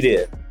to be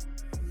there.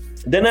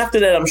 Then after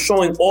that, I'm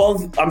showing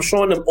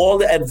them all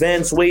the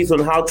advanced ways on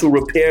how to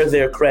repair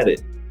their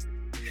credit.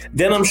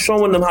 Then I'm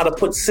showing them how to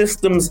put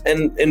systems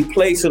in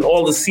place and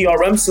all the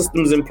CRM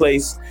systems in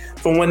place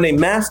from when they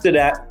master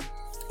that,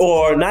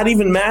 or not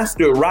even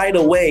master, right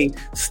away,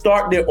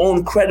 start their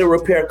own credit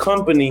repair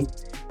company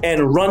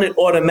and run it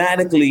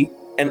automatically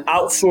and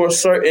outsource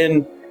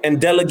certain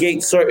and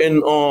delegate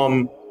certain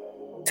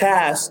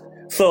tasks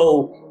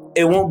so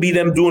it won't be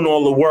them doing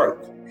all the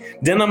work.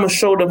 Then I'm going to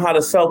show them how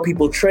to sell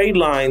people trade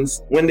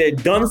lines when they're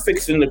done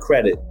fixing the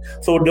credit.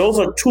 So those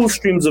are 2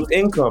 streams of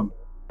income.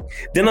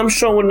 Then I'm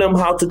showing them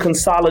how to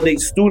consolidate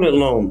student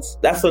loans.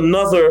 That's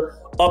another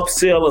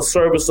upsell or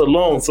service or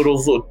loan. So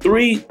those are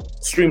 3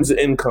 streams of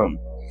income.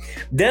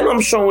 Then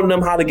I'm showing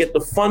them how to get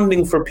the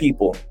funding for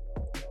people.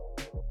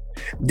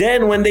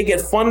 Then when they get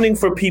funding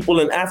for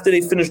people and after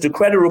they finish the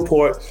credit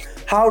report,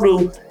 how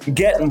to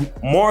get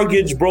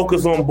mortgage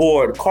brokers on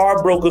board,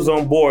 car brokers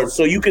on board,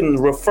 so you can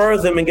refer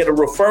them and get a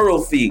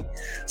referral fee.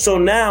 So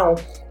now,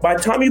 by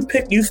the time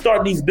you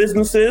start these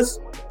businesses,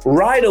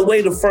 right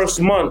away the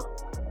first month,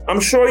 I'm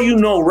sure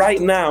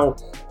right now,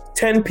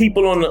 10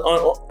 people on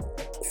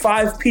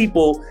 5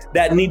 people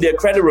that need their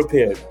credit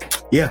repaired.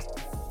 Yeah.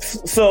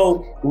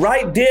 So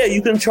right there,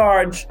 you can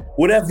charge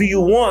whatever you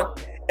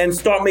want. and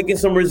start making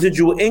some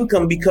residual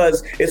income,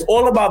 because it's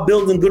all about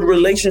building good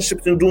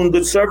relationships and doing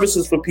good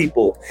services for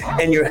people.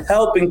 And you're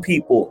helping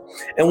people.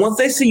 And once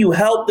they see you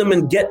help them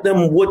and get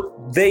them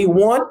what they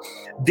want,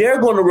 they're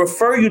going to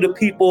refer you to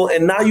people.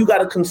 And now you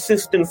got a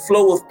consistent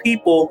flow of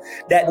people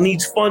that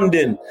needs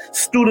funding,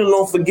 student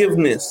loan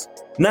forgiveness.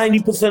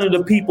 90% of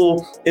the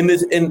people in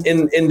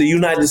the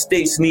United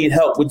States need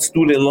help with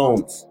student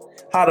loans.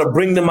 How to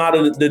bring them out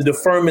of the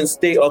deferment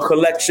state or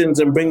collections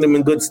and bring them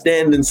in good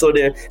standing so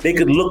they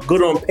could look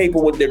good on paper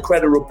with their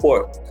credit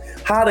report.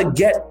 How to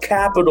get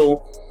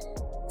capital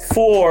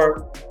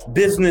for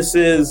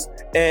businesses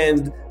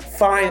and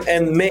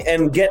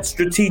get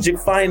strategic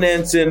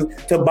financing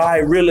to buy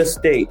real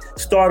estate,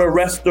 start a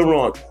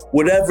restaurant,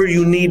 whatever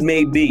you need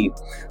may be.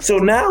 So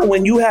now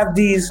when you have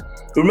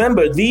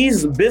remember,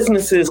 these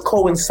businesses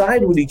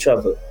coincide with each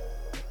other.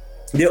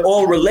 They're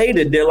all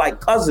related. They're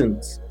like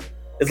cousins.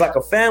 It's like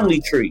a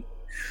family tree.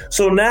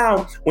 So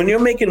now when you're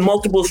making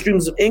multiple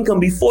streams of income,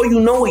 before you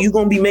know it, you're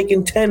going to be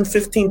making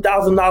 $10,000,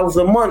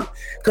 $15,000 a month,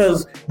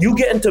 because you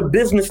get into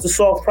business to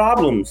solve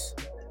problems.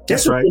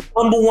 This is the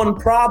number one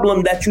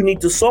problem that you need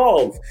to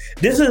solve.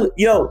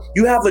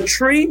 You have a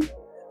tree,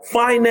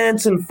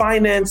 financing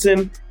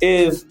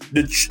is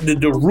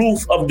the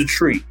roof of the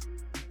tree.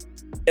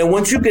 And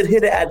once you can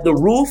hit it at the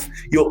roof,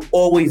 you'll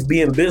always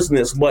be in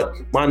business. But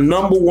my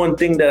number one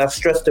thing that I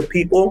stress to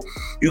people,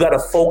 you got to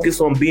focus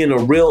on being a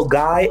real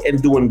guy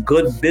and doing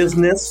good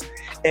business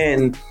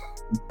and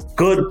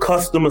good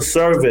customer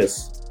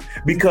service.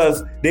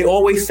 Because they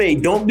always say,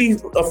 don't be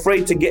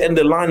afraid to get in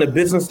the line of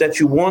business that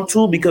you want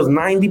to, because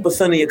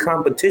 90% of your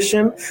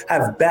competition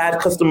have bad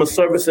customer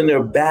service and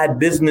they're bad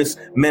business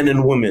men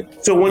and women.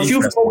 So once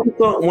you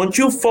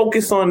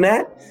focus on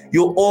that,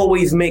 you'll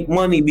always make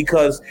money,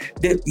 because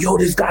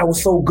this guy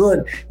was so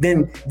good.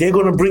 Then they're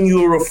going to bring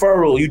you a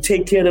referral. You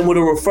take care of them with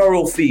a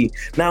referral fee.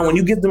 Now, when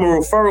you give them a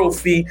referral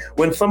fee,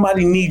 when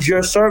somebody needs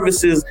your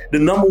services, the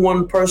number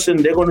one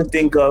person they're going to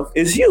think of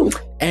is you.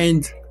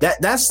 And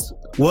that's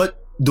what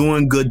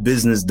doing good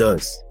business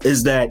does,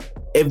 is that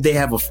if they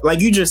have like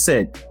you just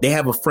said, they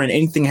have a friend,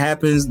 anything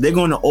happens, they're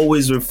going to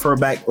always refer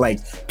back. Like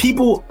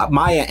people,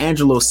 Maya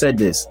Angelou said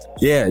this.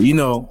 Yeah,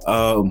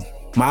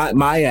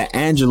 Maya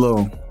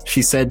Angelou,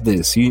 she said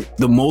this.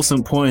 The most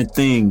important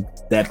thing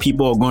that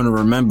people are going to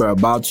remember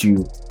about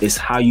you is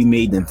how you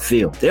made them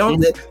feel.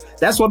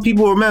 That's what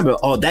people remember.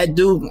 Oh, that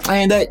dude,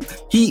 man,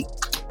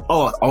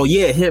 Oh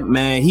yeah, him,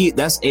 man.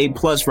 That's A+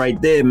 right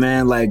there,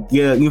 man. Like,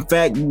 yeah, in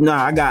fact,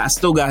 I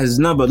still got his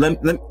number.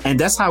 And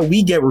that's how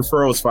we get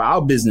referrals for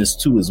our business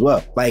too, as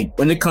well. Like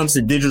when it comes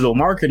to digital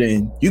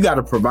marketing, you got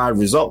to provide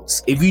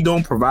results. If you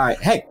don't provide,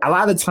 heck, a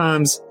lot of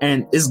times,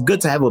 and it's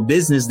good to have a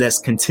business that's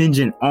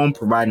contingent on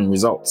providing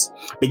results.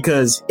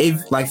 Because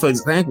if, like, for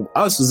example,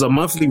 us is a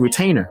monthly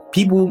retainer,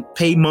 people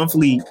pay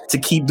monthly to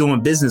keep doing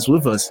business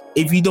with us.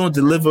 If you don't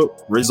deliver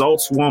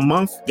results 1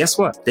 month, guess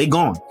what? They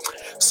gone.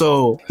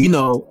 So,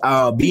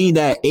 being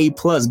that A+,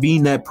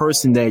 being that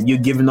person that you're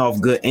giving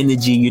off good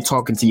energy, you're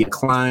talking to your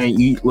client,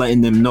 you letting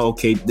them know,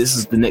 okay, this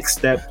is the next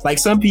step. Like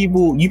some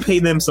people, you pay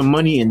them some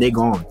money and they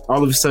gone.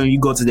 All of a sudden you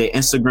go to their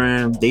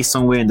Instagram, they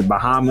somewhere in the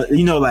Bahamas,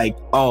 like,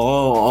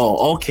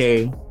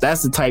 okay,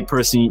 that's the type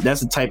person,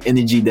 that's the type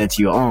energy that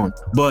you're on.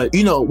 But,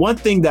 one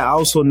thing that I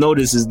also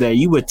noticed is that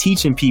you were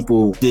teaching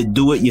people to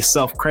do it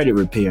yourself credit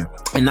repair.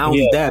 And not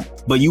only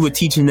that, but you were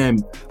teaching them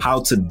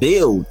how to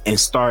build and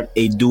start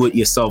a do it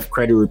yourself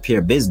credit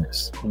repair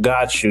business.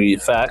 Got you.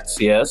 Facts,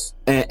 yes.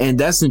 And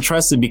that's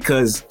interesting,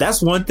 because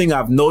that's one thing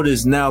I've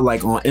noticed now,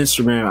 like on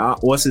Instagram.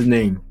 What's his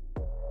name?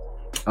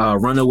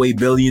 Runaway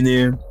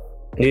Billionaire.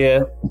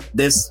 Yeah.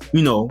 There's,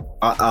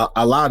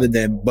 a lot of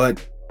them,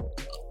 but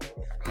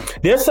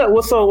there's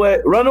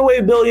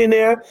Runaway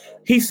Billionaire,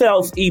 he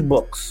sells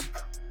ebooks.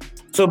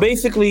 So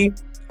basically,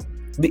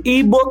 the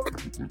ebook,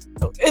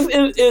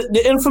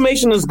 the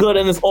information is good,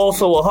 and it's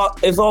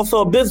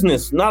also a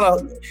business.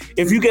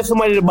 If you get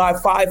somebody to buy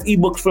 5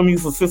 ebooks from you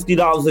for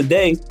 $50 a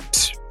day,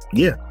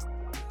 yeah.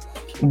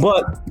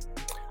 But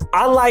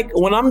I like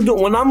when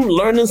I'm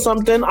learning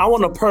something, I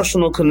want a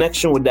personal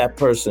connection with that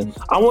person.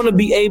 I want to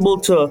be able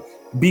to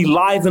be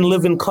live and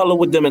live in color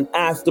with them and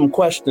ask them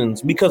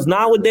questions, because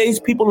nowadays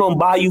people don't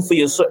buy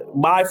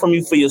from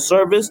you for your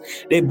service.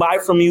 They buy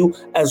from you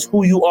as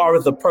who you are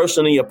as a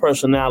person and your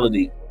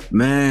personality.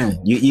 Man,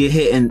 you're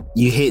hitting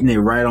it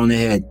right on the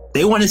head.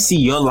 They want to see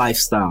your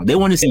lifestyle. They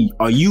want to see,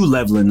 are you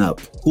leveling up?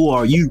 Who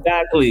are you?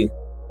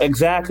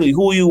 Exactly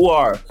who you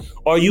are.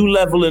 Are you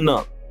leveling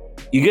up?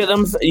 You get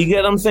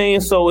what I'm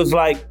saying? So it's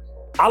like,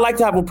 I like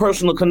to have a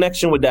personal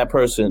connection with that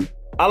person.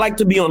 I like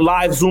to be on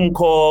live Zoom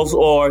calls,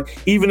 or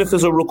even if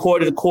it's a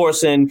recorded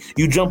course and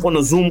you jump on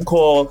a Zoom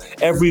call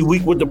every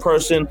week with the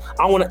person,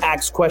 I want to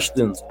ask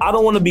questions. I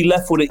don't want to be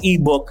left with an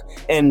ebook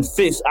and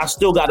I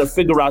still got to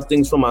figure out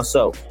things for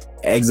myself.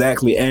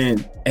 Exactly.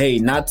 And hey,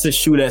 not to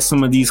shoot at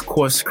some of these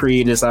course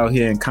creators out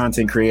here and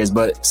content creators,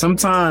 but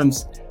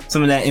sometimes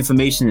some of that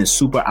information is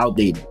super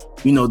outdated.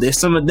 There's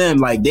some of them,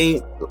 like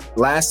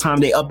last time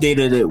they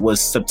updated it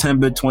was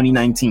September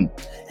 2019,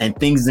 and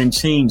things didn't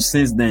change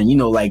since then. You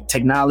know, like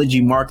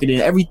technology, marketing,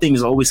 everything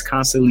is always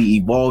constantly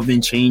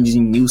evolving,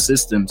 changing, new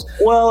systems.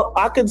 Well,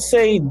 I could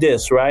say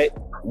this, right?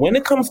 When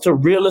it comes to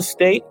real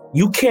estate,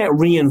 you can't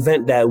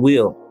reinvent that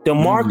wheel. The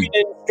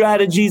marketing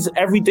strategies,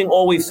 everything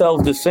always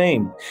sells the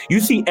same. You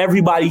see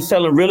everybody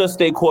selling real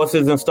estate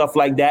courses and stuff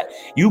like that.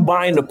 You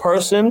buying the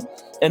person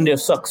and their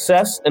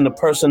success and the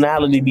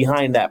personality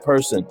behind that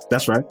person.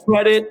 That's right.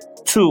 Credit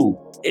too.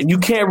 You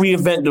can't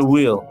reinvent the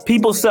wheel.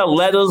 People sell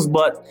letters,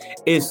 but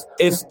it's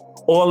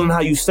all in how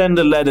you send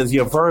the letters,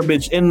 your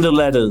verbiage in the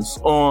letters.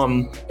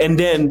 And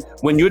then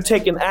when you're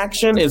taking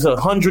action, there's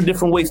 100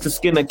 different ways to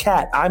skin a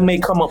cat. You may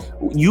come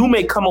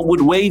up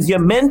with ways your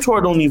mentor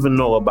don't even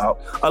know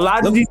about. A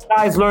lot of these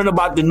guys learn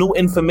about the new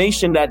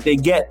information that they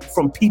get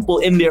from people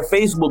in their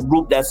Facebook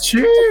group. That's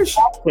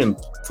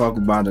talk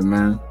about it,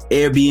 man.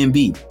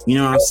 Airbnb, you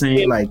know what I'm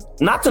saying? Like,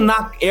 not to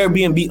knock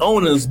Airbnb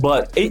owners,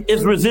 but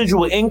it's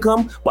residual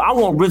income. But I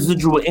want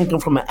residual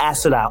income from an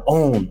asset I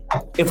own.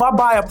 If I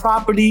buy a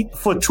property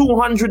for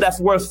 $200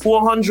 that's worth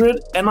 $400,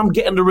 and I'm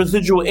getting the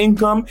residual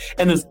income,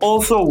 and it's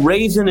also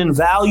raising in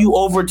value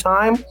over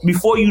time,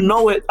 before you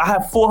know it, I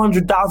have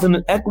 $400,000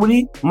 in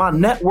equity. My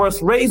net worth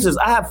raises.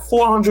 I have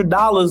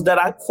 $400,000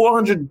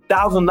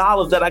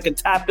 that I could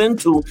tap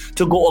into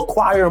to go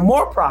acquire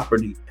more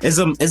property. It's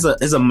a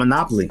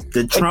monopoly.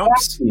 The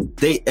Trumps,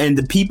 and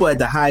the people at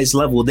the highest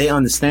level, they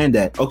understand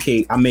that,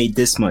 okay, I made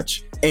this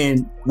much.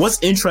 And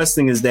what's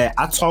interesting is that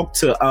I talked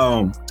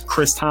to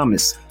Chris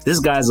Thomas. This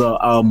guy's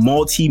a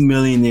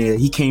multi-millionaire.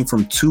 He came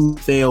from 2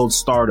 failed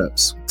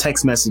startups,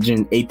 text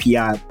messaging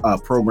API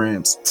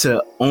programs,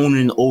 to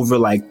owning over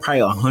like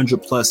probably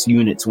 100 plus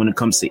units when it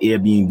comes to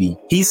Airbnb.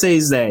 He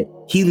says that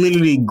he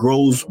literally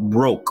grows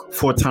broke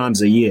 4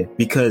 times a year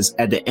because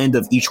at the end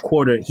of each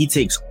quarter, he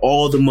takes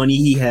all the money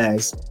he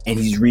has and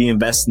he's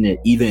reinvesting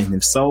it either in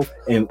himself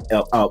and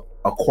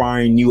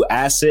acquiring new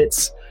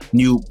assets,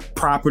 new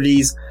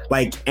properties,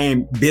 like,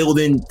 and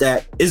building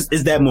that is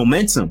that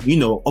momentum, you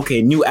know,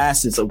 okay, new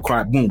assets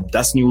acquired, boom,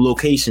 that's new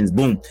locations,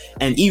 boom.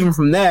 And even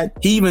from that,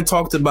 he even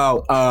talked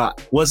about,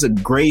 what's a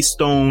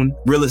Greystone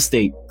real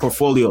estate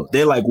portfolio.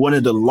 They're like one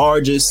of the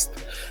largest,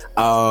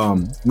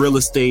 real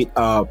estate,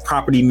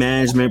 property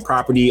management,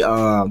 property,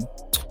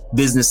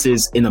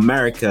 businesses in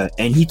America.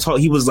 And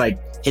he was like,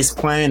 his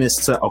plan is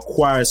to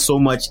acquire so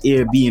much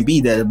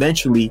Airbnb that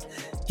eventually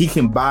he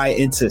can buy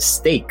into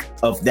stake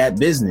of that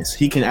business.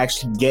 He can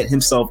actually get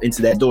himself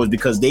into that doors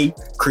because they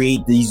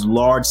create these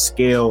large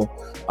scale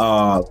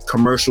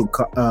commercial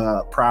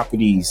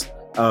properties,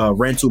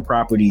 rental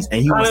properties,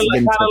 and he wants to get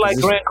into kind of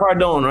like Grant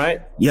Cardone, right?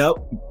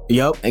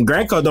 Yep. And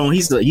Grant Cardone,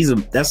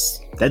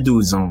 that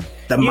dude's on.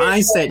 The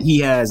mindset he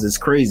has is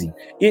crazy.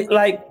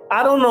 Like,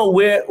 I don't know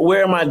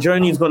where my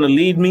journey is going to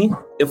lead me.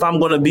 If I'm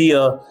going to be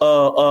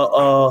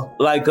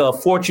like a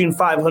Fortune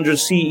 500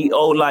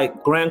 CEO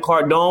like Grant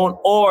Cardone,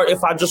 or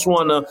if I just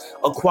want to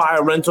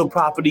acquire rental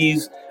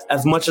properties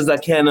as much as I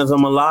can as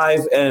I'm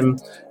alive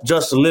and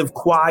just live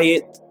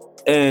quiet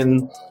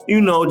and,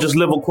 you know, just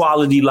live a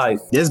quality life.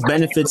 There's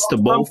benefits to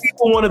both. Some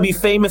people want to be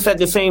famous at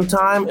the same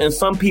time, and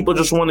some people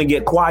just want to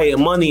get quiet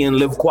money and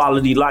live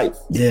quality life.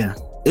 Yeah.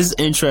 It's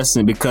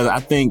interesting because I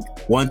think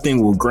one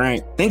thing with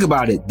Grant, think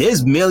about it.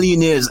 There's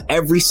millionaires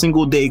every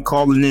single day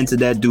calling into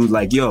that dude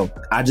like, yo,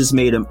 I just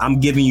made him. I'm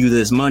giving you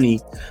this money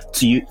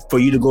for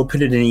you to go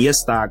put it in your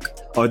stock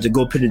or to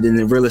go put it in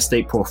the real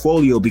estate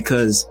portfolio.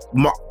 Because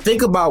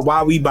think about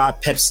why we buy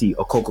Pepsi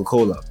or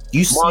Coca-Cola.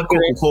 You see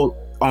Coca-Cola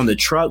on the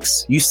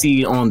trucks, you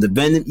see it on the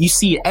vending, you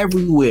see it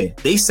everywhere.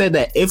 They said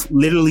that if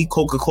literally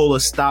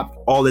Coca-Cola stopped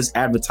all its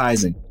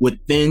advertising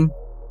within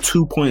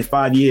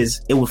 2.5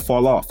 years, it would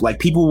fall off. Like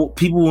people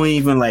wouldn't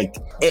even like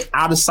it,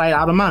 out of sight,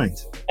 out of mind.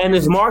 And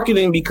it's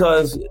marketing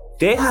because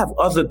they have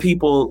other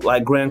people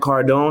like Grant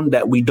Cardone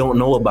that we don't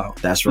know about.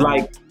 That's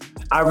right. Like,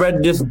 I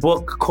read this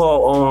book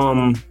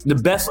called The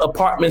Best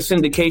Apartment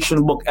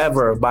Syndication Book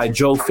Ever by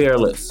Joe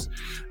Fairless.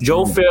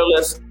 Joe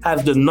Fairless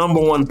has the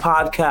 #1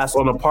 podcast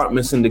on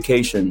apartment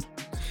syndication.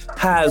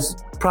 Has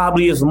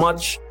probably as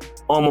much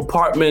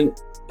apartment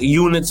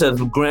units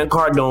as Grant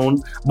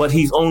Cardone, but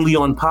he's only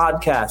on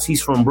podcasts.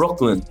 He's from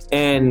Brooklyn,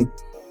 and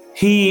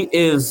he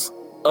is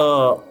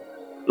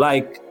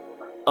like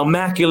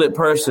immaculate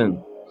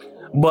person,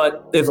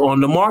 but it's on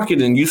the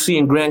marketing. You see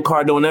in Grant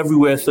Cardone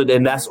everywhere, so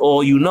then that's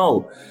all you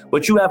know.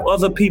 But you have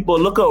other people.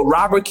 Look at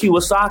Robert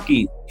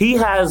Kiyosaki. He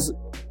has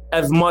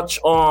as much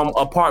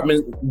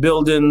apartment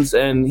buildings,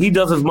 and he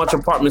does as much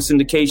apartment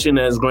syndication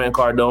as Grant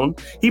Cardone.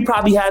 He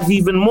probably has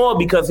even more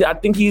because I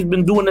think he's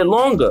been doing it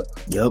longer.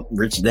 Yep,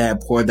 Rich Dad,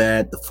 Poor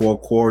Dad, the 4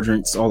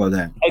 quadrants, all of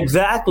that.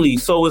 Exactly.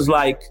 So it's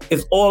like,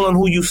 it's all on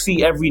who you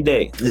see every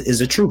day. It's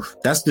the truth.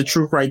 That's the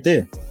truth right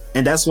there.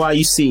 And that's why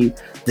you see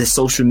the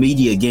social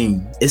media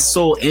game. It's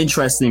so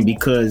interesting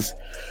because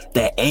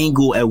the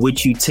angle at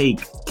which you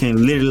take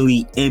can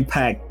literally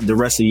impact the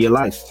rest of your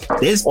life.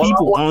 There's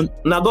people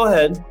now go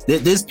ahead.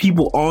 There's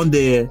people on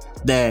there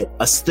that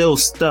are still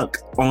stuck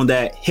on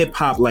that hip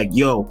hop. Like,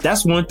 yo,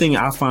 that's one thing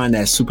I find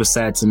that's super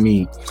sad to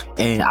me.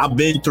 And I've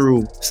been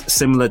through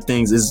similar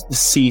things, is to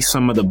see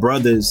some of the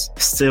brothers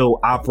still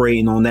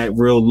operating on that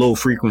real low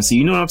frequency.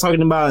 You know what I'm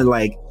talking about?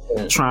 Like,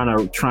 trying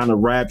to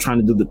rap, trying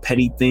to do the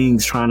petty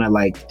things, trying to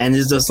like, and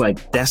it's just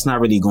like, that's not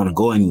really going to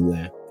go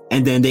anywhere.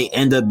 And then they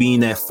end up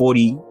being that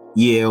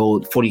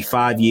 40-year-old,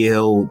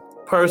 45-year-old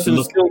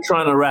person still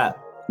trying to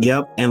rap.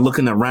 Yep. And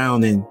looking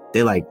around and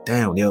they're like,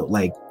 damn, yo,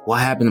 like,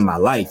 what happened in my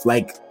life?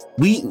 Like,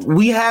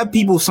 we have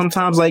people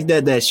sometimes like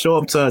that show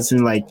up to us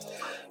and like,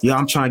 yo,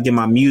 I'm trying to get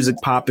my music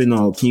popping,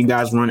 or can you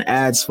guys run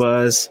ads for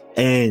us?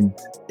 And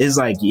it's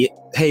like,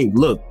 hey,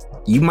 look,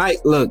 you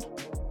might look,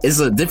 it's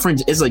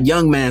a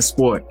young man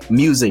sport,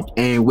 music,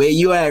 and where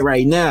you at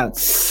right now.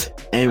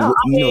 And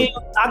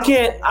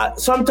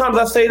sometimes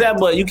I say that,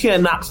 but you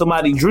can't knock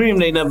somebody's dream.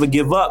 They never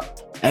give up.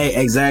 Hey,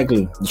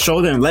 exactly.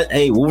 Show them.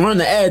 We'll run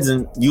the ads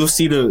and you'll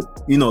see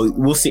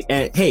we'll see.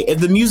 And hey, if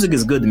the music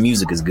is good, the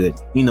music is good.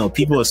 You know,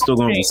 people are still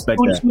going to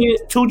respect that.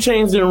 2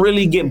 Chainz didn't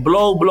really get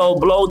blow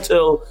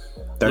till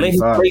late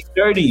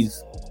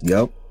 30s.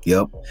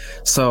 Yep.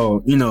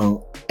 So, you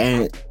know,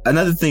 and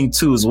another thing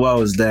too, as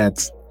well, is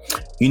that,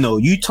 you know,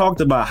 you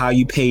talked about how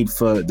you paid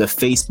for the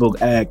Facebook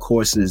ad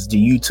courses, the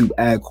YouTube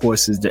ad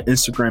courses, the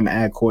Instagram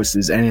ad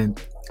courses. And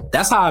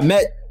that's how I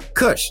met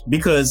Kush,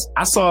 because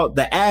I saw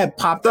the ad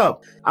popped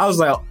up. I was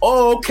like,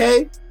 oh,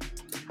 okay.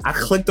 I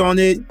clicked on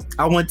it.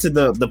 I went to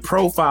the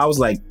profile. I was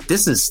like,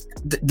 this is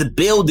the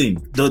building,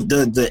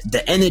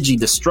 the energy,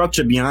 the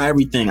structure behind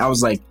everything. I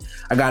was like,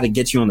 I got to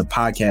get you on the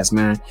podcast,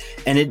 man.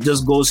 And it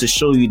just goes to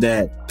show you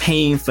that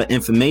paying for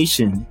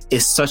information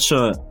is such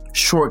a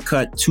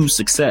shortcut to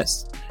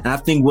success. And I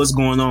think what's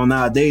going on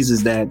nowadays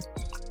is that,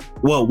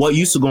 well, what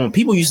used to go on,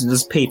 people used to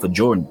just pay for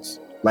Jordans,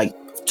 like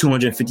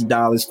 $250,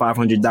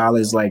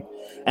 $500, like,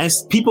 and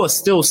people are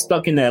still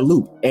stuck in that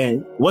loop.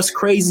 And what's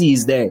crazy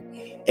is that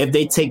if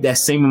they take that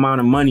same amount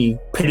of money,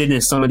 put it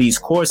in some of these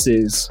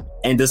courses,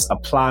 and just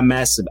apply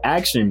massive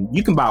action,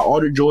 you can buy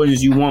all the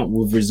Jordans you want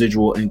with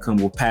residual income,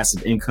 with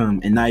passive income,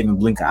 and not even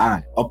blink an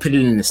eye, or put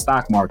it in the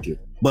stock market.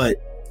 But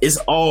it's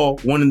all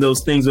one of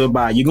those things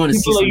whereby you're going to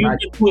see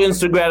somebody to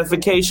instant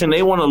gratification.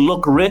 They want to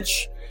look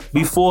rich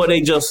before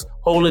they just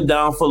hold it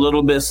down for a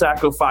little bit,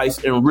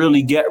 sacrifice, and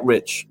really get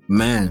rich.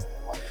 Man.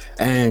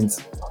 And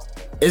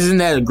isn't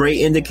that a great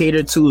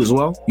indicator too as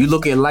well? You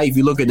look at life,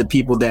 you look at the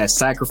people that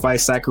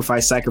sacrifice.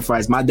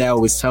 My dad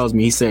always tells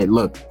me, he said,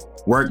 look,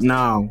 work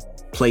now,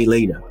 play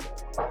later.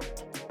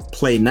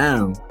 Play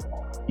now,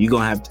 you're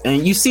going to have to,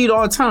 and you see it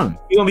all the time.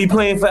 You're going to be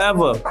playing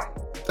forever.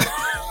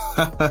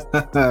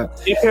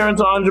 Your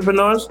parents are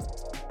entrepreneurs?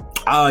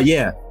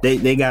 Yeah,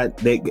 they got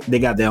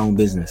their own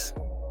business.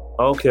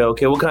 Okay.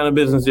 What kind of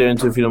business they're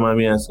into, if you don't mind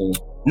me asking?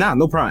 Nah,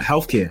 no problem.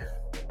 Healthcare.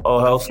 Oh,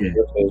 healthcare.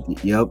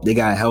 Okay. Yep, they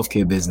got a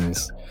healthcare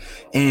business.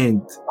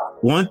 And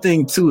one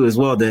thing too, as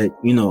well, that,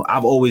 you know,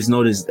 I've always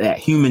noticed that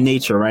human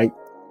nature, right?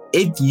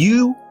 If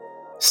you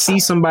see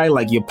somebody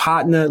like your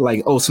partner,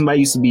 like, oh, somebody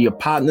used to be your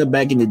partner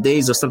back in the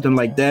days or something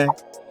like that,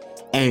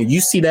 and you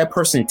see that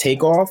person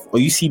take off, or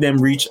you see them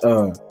reach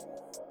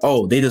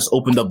oh, they just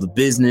opened up the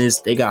business,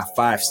 they got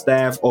 5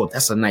 staff, oh,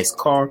 that's a nice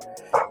car.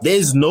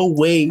 There's no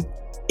way,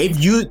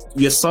 if you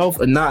yourself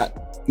are not,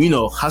 you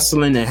know,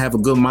 hustling and have a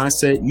good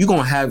mindset, you're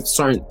gonna have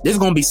there's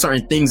gonna be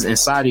certain things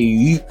inside of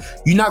you.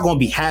 You're not gonna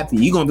be happy.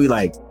 You're gonna be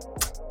like,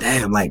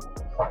 damn, like,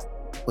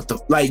 what the,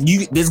 like,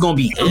 there's gonna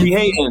be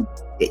hating.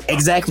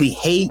 Exactly,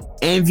 hate,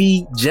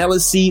 envy,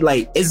 jealousy.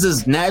 Like, it's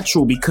just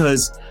natural,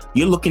 because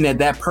you're looking at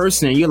that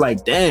person and you're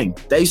like, dang,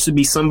 that used to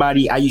be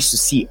somebody I used to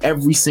see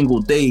every single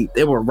day.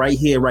 They were right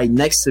here, right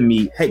next to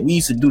me. Hey, we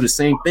used to do the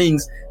same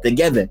things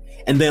together.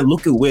 And then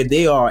look at where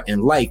they are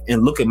in life,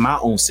 and look at my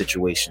own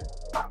situation.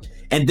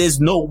 And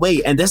there's no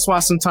way. And that's why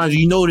sometimes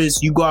you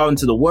notice, you go out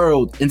into the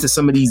world, into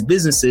some of these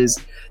businesses,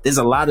 there's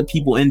a lot of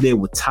people in there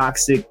with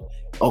toxic,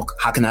 oh,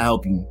 how can I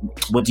help you?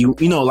 What do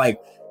you know, like,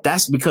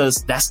 that's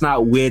because that's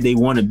not where they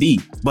want to be.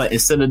 But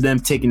instead of them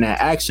taking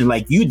that action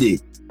like you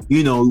did,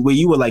 you know, where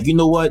you were like, you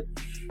know what,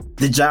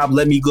 the job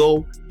let me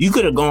go, you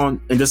could have gone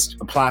and just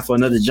applied for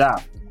another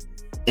job.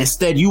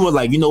 Instead, you were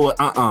like, you know what,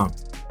 nah.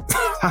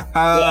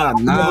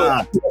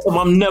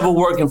 I'm never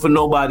working for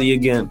nobody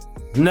again.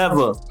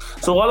 Never.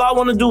 So all I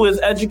want to do is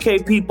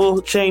educate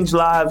people, change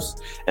lives,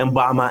 and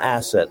buy my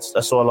assets.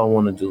 That's all I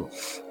want to do.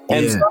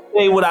 And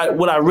someday, what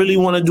I really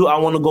want to do, I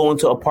want to go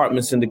into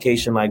apartment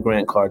syndication like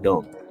Grant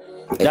Cardone.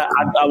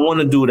 I want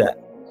to do that.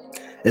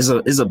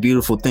 It's a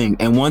beautiful thing.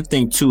 And one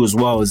thing too as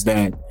well is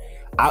that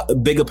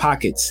Bigger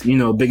Pockets, you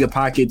know, Bigger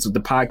Pockets with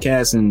the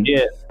podcast and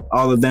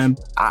all of them.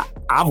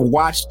 I've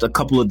watched a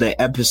couple of the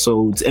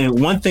episodes, and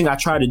one thing I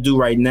try to do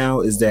right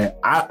now is that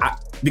I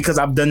because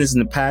I've done this in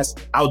the past,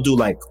 I'll do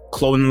like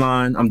clothing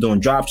line, I'm doing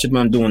drop shipping,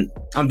 I'm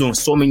doing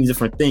so many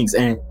different things.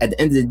 And at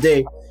the end of the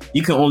day,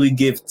 you can only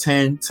give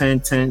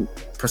 10%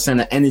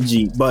 of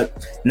energy.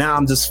 But now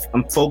I'm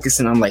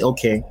focusing. I'm like,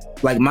 okay,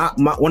 like my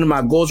one of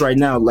my goals right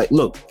now, like,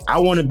 look, I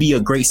want to be a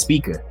great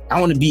speaker. I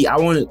want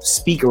to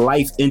speak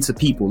life into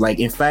people. Like,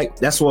 in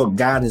fact, that's what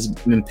God has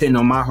been putting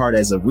on my heart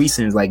as of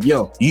recent. It's like,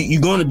 yo,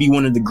 you're going to be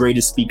one of the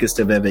greatest speakers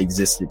to have ever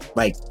existed.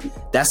 Like,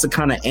 that's the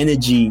kind of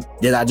energy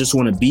that I just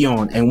want to be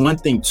on. And one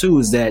thing too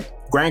is that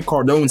Grant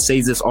Cardone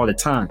says this all the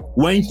time.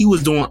 When he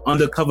was doing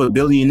Undercover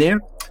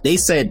Billionaire, they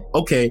said,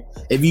 okay,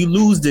 if you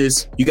lose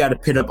this, you got to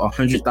put up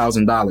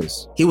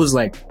 $100,000. He was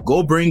like,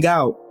 go bring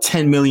out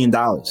 $10 million.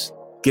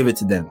 Give it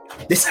to them.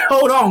 They said,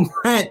 hold on,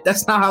 Grant.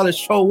 That's not how the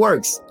show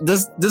works.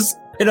 Just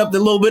put up the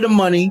little bit of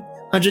money,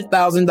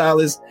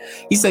 $100,000.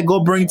 He said, go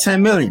bring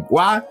 10 million.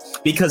 Why?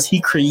 Because he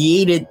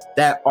created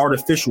that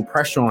artificial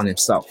pressure on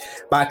himself.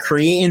 By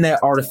creating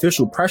that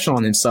artificial pressure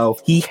on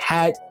himself, he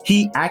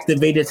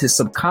activated his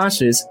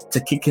subconscious to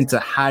kick into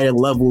higher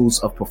levels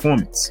of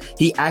performance.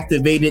 He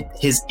activated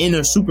his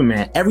inner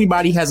Superman.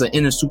 Everybody has an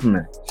inner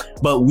Superman,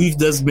 but we've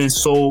just been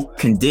so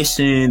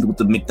conditioned with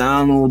the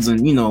McDonald's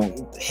and,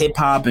 hip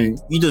hop,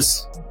 and you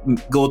just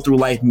go through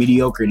life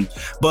mediocrity.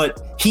 But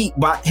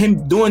by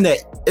him doing that,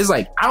 it's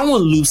like, I don't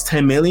want to lose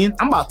 10 million.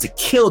 I'm about to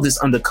kill this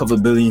undercover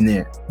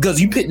billionaire,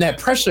 because you putting that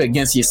pressure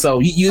against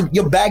yourself.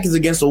 Your back is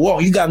against the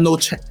wall. You got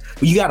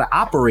you got to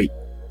operate.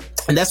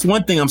 And that's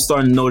one thing I'm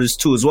starting to notice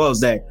too, as well, is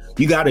that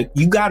you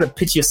gotta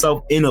put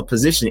yourself in a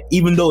position,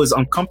 even though it's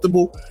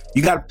uncomfortable,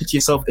 you gotta put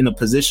yourself in a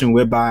position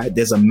whereby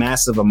there's a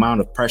massive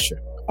amount of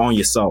pressure on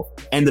yourself.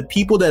 And the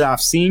people that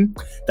I've seen,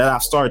 that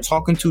I've started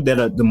talking to, that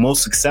are the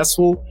most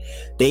successful,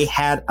 they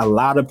had a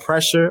lot of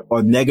pressure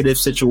or negative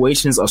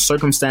situations or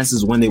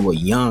circumstances when they were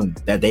young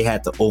that they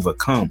had to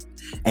overcome.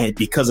 And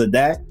because of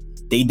that,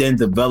 they then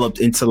developed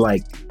into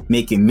like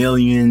making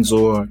millions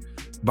or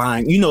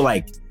buying,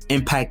 like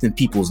impacting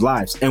people's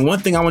lives. And one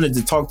thing I wanted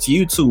to talk to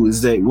you too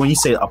is that when you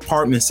say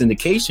apartment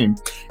syndication,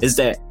 is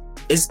that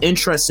it's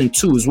interesting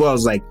too, as well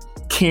as like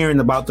caring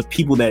about the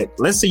people that,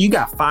 let's say you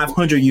got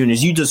 500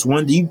 units,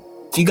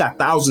 you got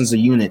thousands of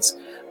units,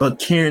 but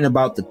caring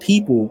about the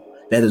people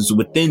that is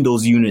within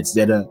those units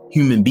that are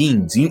human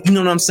beings. You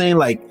know what I'm saying?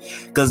 Like,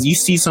 because you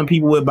see some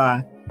people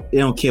whereby they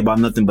don't care about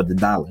nothing but the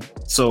dollar.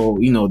 So,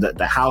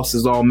 the house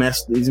is all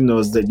messed, they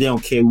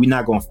don't care. We're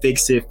not going to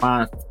fix it.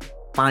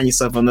 Find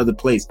yourself another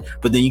place.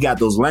 But then you got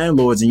those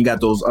landlords and you got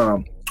those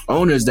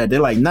owners that they're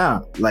like,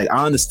 nah, like,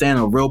 I understand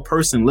a real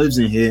person lives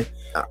in here.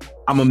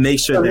 I'm going to make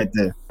sure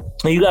that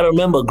and you got to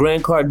remember,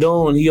 Grant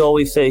Cardone, he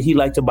always said he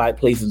liked to buy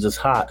places that's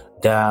hot.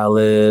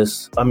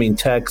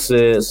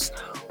 Texas,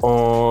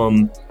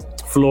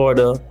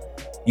 Florida.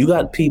 You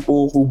got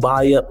people who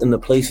buy up in the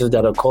places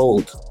that are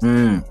cold.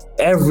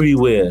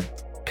 Everywhere.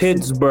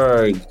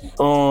 Pittsburgh,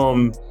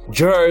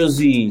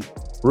 Jersey,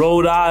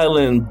 Rhode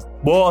Island,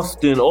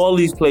 Boston, all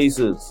these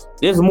places.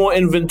 There's more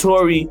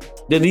inventory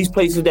than these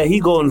places that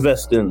he go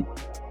invest in.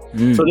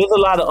 So there's a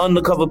lot of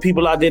undercover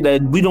people out there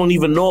that we don't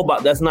even know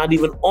about, that's not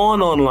even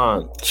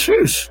online.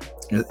 Shush.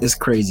 It's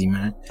crazy,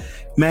 man.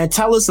 Man,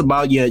 tell us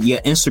about your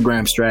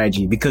Instagram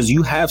strategy, because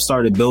you have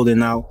started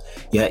building out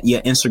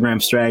your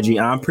Instagram strategy.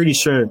 I'm pretty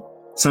sure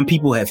some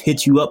people have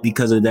hit you up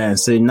because of that and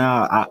said,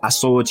 nah, I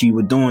saw what you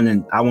were doing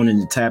and I wanted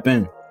to tap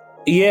in.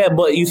 Yeah,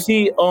 but you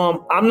see,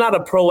 I'm not a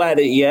pro at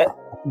it yet,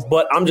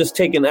 but I'm just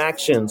taking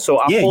action. So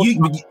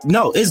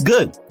it's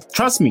good.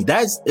 Trust me,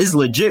 is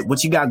legit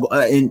what you got,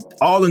 and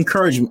all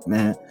encouragement,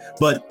 man.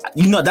 But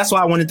that's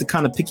why I wanted to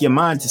kind of pick your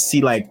mind to see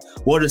like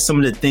what are some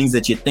of the things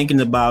that you're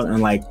thinking about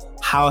and like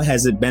how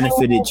has it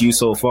benefited you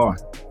so far?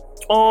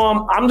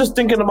 I'm just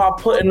thinking about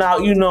putting out,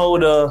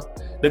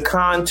 the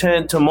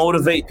content to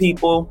motivate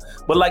people.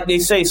 But like they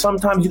say,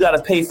 sometimes you got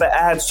to pay for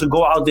ads to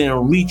go out there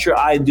and reach your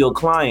ideal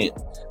client,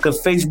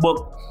 because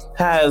Facebook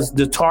has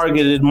the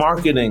targeted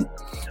marketing.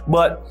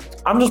 But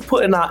I'm just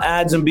putting out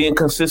ads and being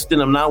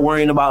consistent. I'm not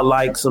worrying about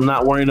likes. I'm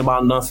not worrying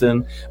about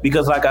nothing,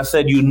 because like I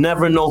said, you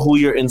never know who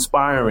you're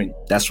inspiring.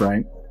 That's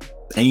right.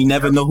 And you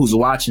never know who's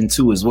watching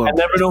too as well. I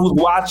never know who's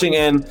watching.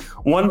 And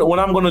what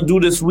I'm going to do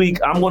this week,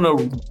 I'm going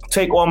to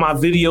take all my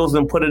videos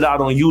and put it out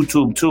on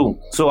YouTube too.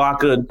 So I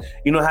could,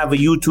 have a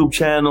YouTube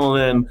channel,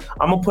 and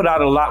I'm going to put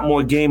out a lot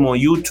more game on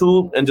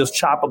YouTube and just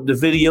chop up the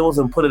videos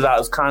and put it out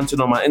as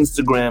content on my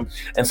Instagram.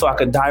 And so I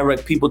could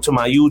direct people to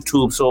my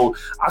YouTube so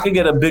I could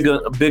get a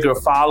bigger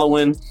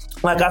following.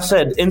 Like I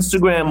said,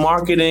 Instagram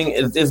marketing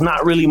is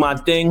not really my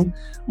thing,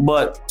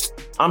 but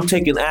I'm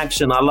taking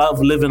action. I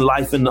love living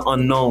life in the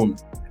unknown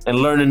and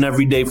learning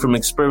every day from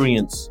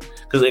experience,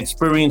 because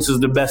experience is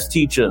the best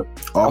teacher.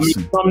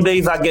 Awesome. Some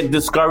days I get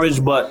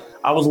discouraged, but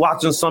I was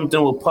watching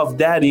something with Puff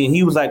Daddy and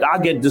he was like, I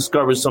get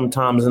discouraged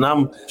sometimes, and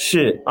I'm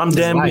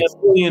damn near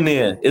a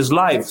millionaire. It's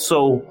life.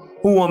 So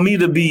who want me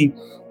to be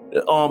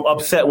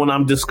upset when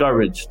I'm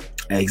discouraged?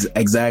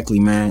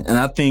 Exactly, man. And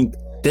I think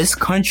this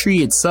country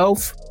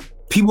itself,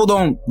 people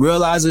don't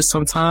realize it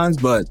sometimes,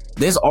 but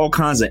there's all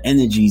kinds of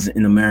energies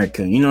in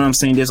America. You know what I'm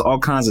saying? There's all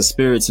kinds of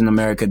spirits in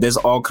America. There's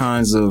all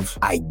kinds of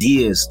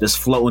ideas that's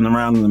floating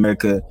around in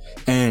America.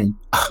 And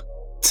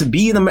to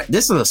be in America,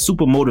 this is a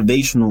super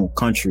motivational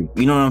country.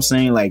 You know what I'm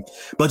saying? Like,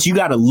 but you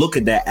got to look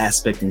at that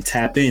aspect and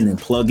tap in and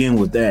plug in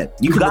with that.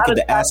 You can look at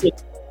the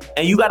aspect.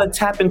 And you got to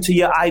tap into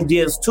your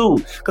ideas too.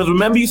 Because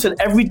remember, you said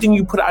everything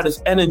you put out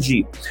is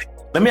energy.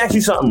 Let me ask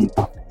you something.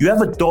 You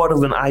ever thought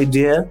of an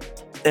idea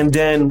and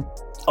then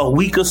a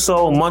week or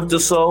so, a month or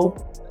so,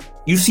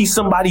 you see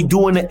somebody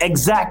doing the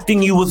exact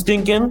thing you was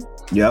thinking?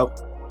 Yep.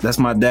 That's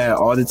my dad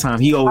all the time.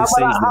 He always says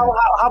that.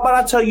 How about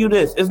I tell you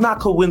this? It's not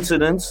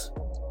coincidence.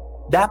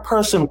 That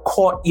person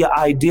caught your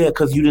idea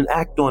because you didn't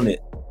act on it.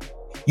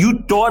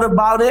 You thought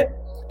about it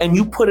and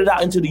you put it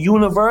out into the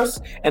universe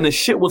and the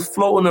shit was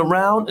floating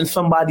around and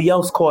somebody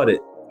else caught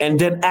it and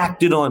then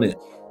acted on it.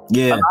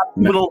 Yeah. A lot of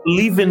people don't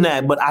believe in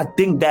that, but I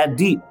think that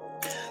deep.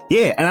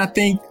 Yeah, and I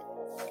think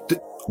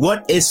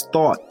what is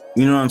thought?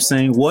 You know what I'm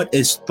saying? What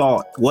is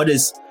thought?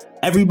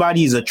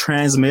 Everybody is a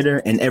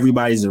transmitter and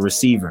everybody's a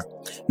receiver.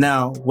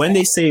 Now, when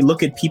they say,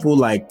 look at people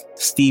like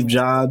Steve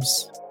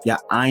Jobs, yeah,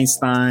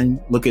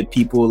 Einstein, look at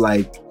people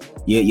like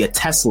your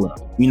Tesla,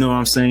 you know what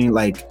I'm saying?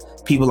 Like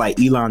people like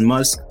Elon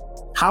Musk.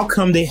 How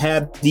come they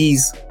have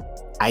these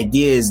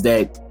ideas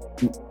that,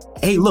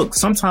 hey, look,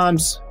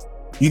 sometimes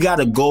you got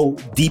to go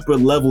deeper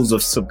levels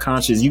of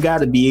subconscious. You got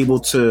to be able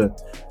to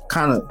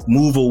kind of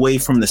move away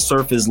from the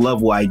surface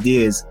level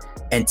ideas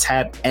and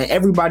tap. And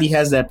everybody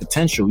has that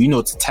potential, you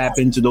know, to tap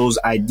into those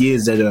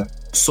ideas that are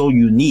so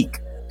unique.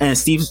 And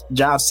Steve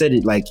Jobs said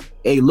it like,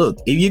 hey, look,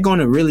 if you're going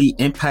to really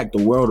impact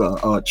the world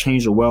or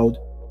change the world,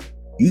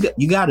 you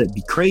got to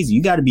be crazy.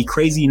 You got to be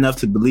crazy enough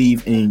to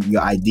believe in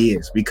your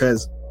ideas.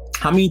 Because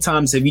how many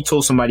times have you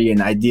told somebody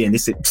an idea and they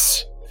said,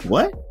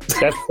 what?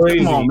 That's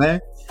crazy. Come on, man.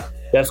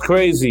 That's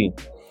crazy.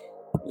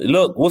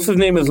 Look, what's his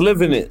name is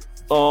living it?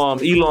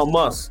 Elon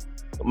Musk.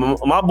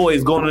 My boy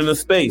is going into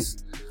space.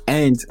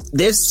 And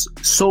there's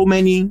so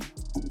many,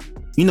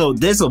 you know,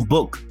 there's a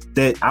book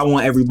that I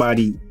want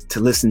everybody to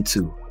listen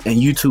to. And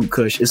YouTube,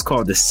 Kush, it's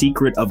called The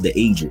Secret of the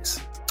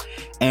Ages.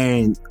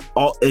 And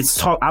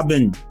I've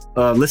been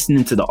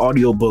listening to the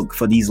audiobook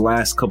for these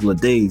last couple of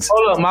days.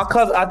 Hold up, my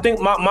cousin, I think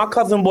my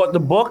cousin bought the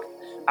book.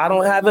 I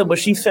don't have it, but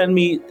she sent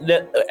me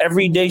that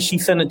every day. She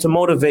sent it to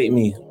motivate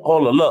me.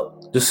 Hold up,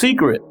 look, The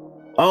Secret.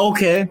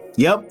 Okay,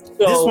 yep.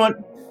 So,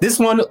 this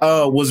one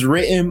was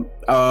written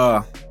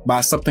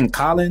by something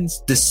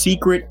Collins, The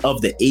Secret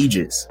of the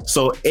Ages.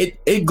 So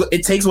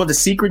it takes what The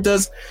Secret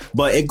does,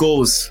 but it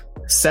goes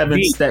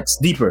 7 steps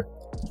deeper.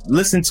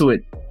 Listen to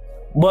it.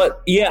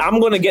 But yeah, I'm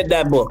gonna get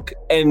that book.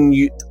 And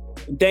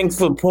thanks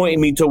for pointing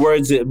me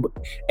towards it.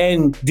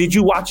 And did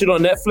you watch it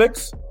on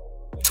Netflix?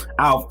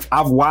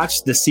 I've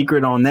watched The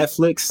Secret on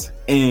Netflix,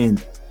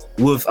 and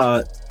with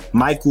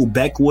Michael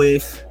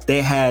Beckwith,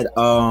 they had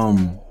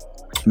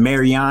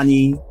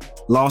Mariani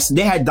Lawson,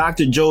 they had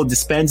Dr. Joe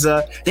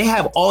Dispenza. They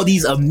have all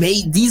these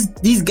amazing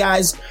these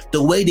guys,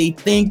 the way they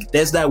think.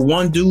 There's that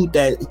one dude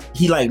that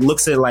he like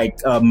looks at like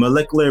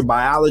molecular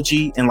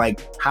biology and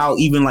like how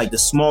even like the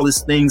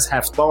smallest things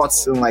have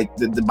thoughts and like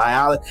the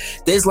biology.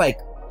 There's like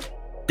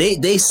they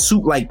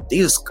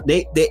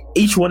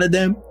each one of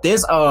them.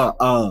 There's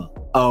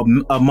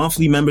a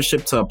monthly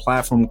membership to a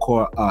platform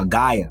called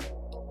Gaia,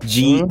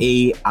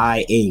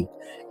 GAIA.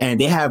 And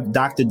they have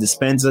Dr.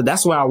 Dispenza.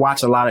 That's why I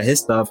watch a lot of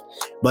his stuff.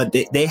 But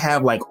they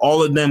have like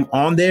all of them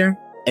on there,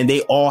 and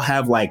they all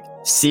have like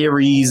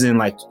series and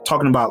like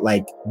talking about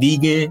like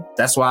vegan.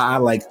 That's why I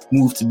like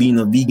moved to being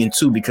a vegan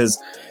too, because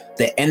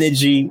the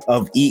energy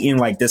of eating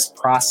like this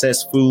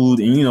processed food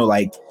and, you know,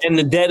 like. And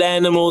the dead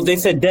animals, they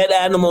said dead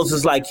animals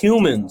is like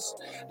humans.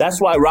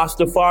 That's why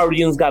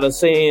Rastafarians got a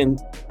saying,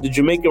 the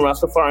Jamaican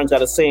Rastafarians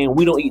got a saying,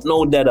 we don't eat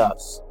no dead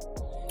us.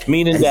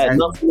 Meaning that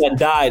nothing that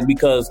died,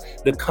 because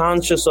the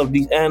conscious of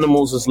these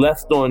animals is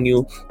left on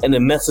you and it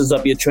messes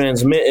up your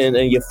transmitting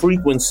and your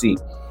frequency.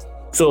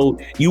 So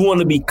you want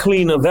to be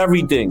clean of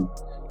everything.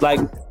 Like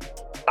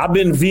I've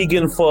been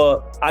vegan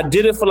I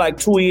did it for like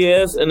 2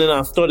 years, and then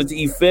I started to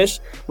eat fish,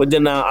 but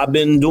then I've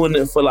been doing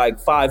it for like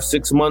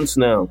 5-6 months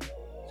now.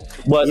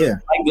 But yeah,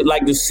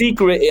 like The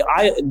Secret,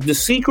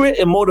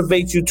 it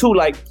motivates you too.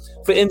 Like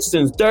for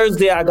instance,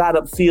 Thursday I got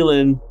up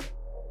feeling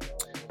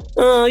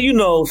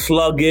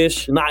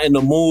sluggish, not in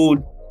the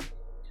mood.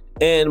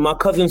 And my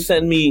cousin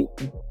sent me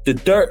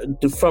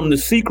from The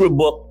Secret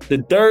book, the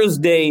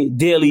Thursday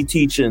daily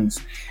teachings.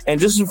 And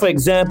just for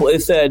example,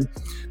 it said,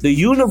 the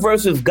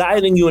universe is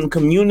guiding you and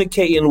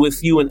communicating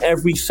with you in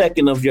every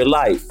second of your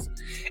life.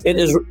 It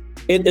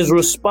is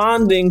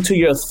responding to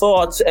your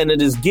thoughts, and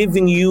it is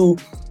giving you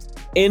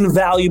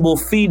invaluable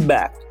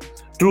feedback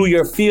through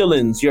your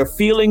feelings. Your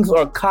feelings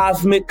are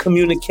cosmic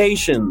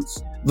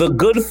communications. The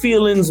good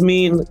feelings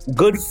mean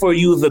good for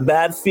you. The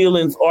bad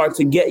feelings are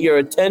to get your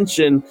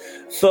attention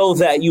so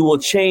that you will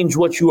change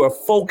what you are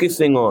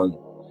focusing on.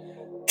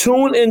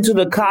 Tune into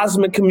the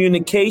cosmic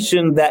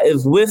communication that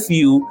is with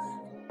you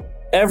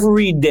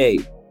every day.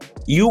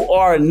 You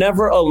are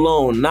never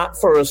alone, not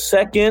for a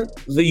second.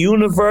 The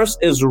universe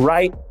is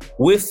right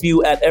with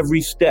you at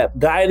every step,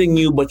 guiding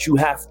you, but you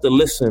have to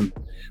listen.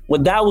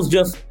 Well, that was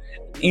just,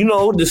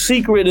 The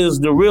Secret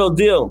is the real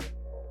deal.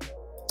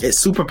 It's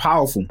super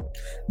powerful.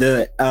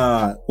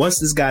 What's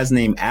this guy's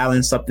name?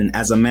 Alan something.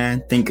 As a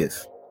man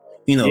thinketh.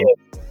 You know,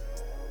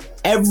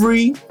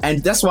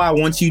 and that's why I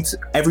want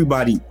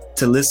everybody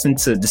to listen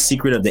to The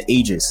Secret of the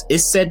Ages. It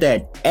said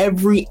that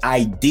every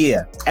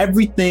idea,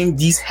 everything,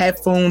 these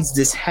headphones,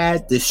 this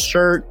hat, this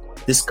shirt,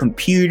 this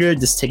computer,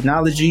 this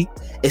technology,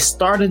 it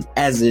started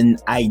as an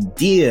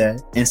idea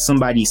in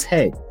somebody's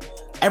head.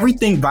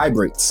 Everything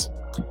vibrates.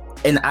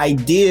 An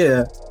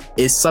idea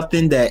is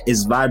something that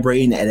is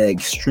vibrating at an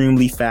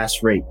extremely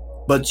fast rate.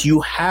 But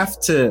you have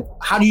to,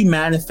 how do you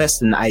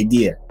manifest an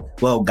idea?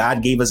 Well,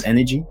 God gave us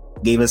energy,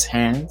 gave us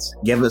hands,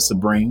 gave us a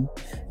brain,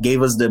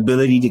 gave us the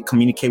ability to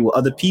communicate with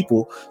other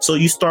people. So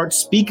you start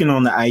speaking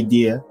on the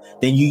idea,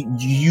 then you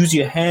use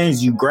your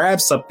hands, you grab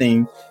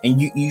something,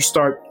 and you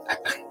start,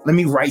 let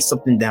me write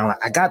something down.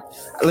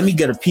 Let me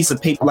get a piece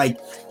of paper. Like,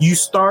 you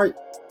start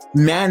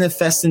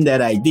manifesting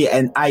that idea.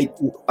 And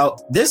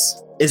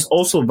this is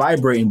also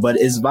vibrating, but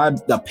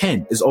the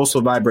pen is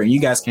also vibrating. You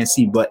guys can't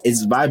see, but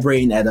it's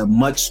vibrating at a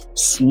much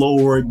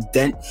slower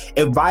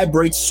it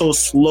vibrates so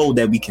slow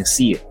that we can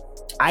see it.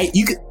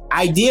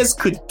 Ideas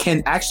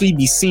can actually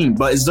be seen,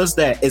 but it's just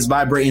that it's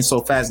vibrating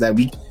so fast that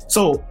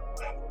so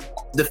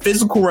the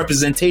physical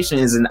representation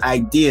is an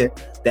idea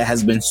that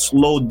has been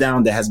slowed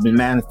down, that has been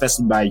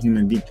manifested by a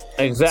human being.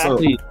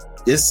 Exactly.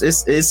 So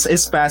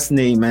it's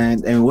fascinating,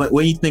 man. And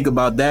when you think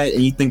about that,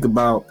 and you think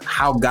about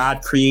how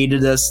God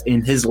created us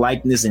in His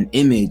likeness and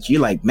image,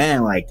 you're like,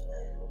 man, like,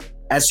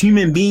 as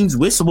human beings,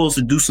 we're supposed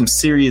to do some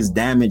serious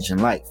damage in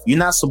life. You're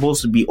not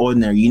supposed to be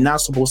ordinary. You're not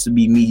supposed to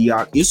be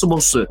mediocre. You're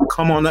supposed to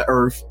come on the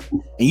earth,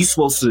 and you're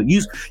supposed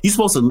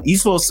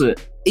to.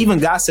 Even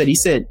God said, He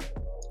said,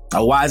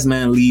 a wise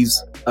man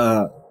leaves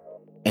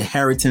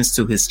inheritance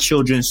to his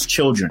children's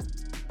children.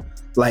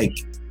 Like,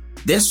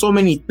 there's so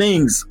many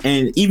things,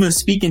 and even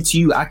speaking to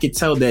you, I could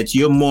tell that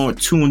you're more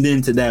tuned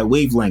into that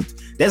wavelength.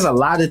 There's a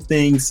lot of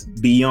things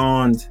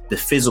beyond the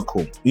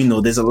physical. You know,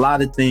 there's a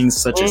lot of things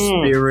such as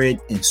spirit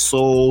and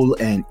soul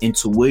and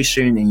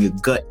intuition and your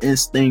gut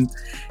instinct,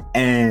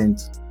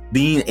 and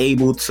being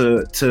able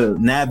to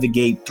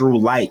navigate through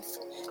life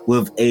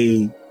with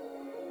a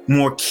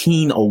more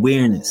keen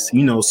awareness.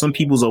 You know, some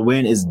people's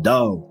awareness is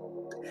dull.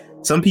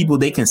 Some people,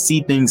 they can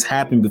see things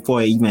happen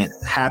before it even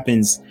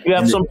happens. You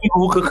have some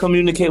people who could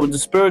communicate with the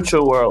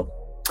spiritual world.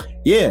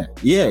 Yeah,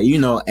 you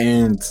know,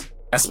 and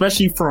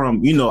especially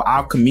from, you know,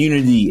 our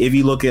community, if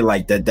you look at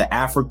like the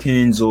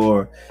Africans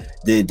or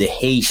the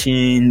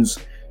Haitians,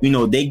 you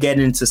know, they get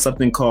into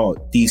something called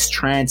these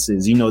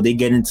trances. You know, they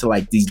get into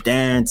like these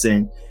dance,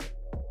 and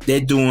they're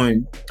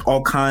doing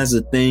all kinds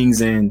of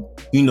things, and,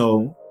 you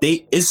know,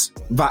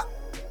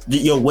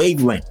 your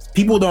wavelength.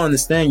 People don't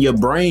understand your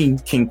brain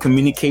can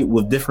communicate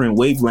with different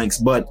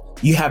wavelengths, but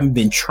you haven't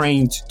been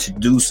trained to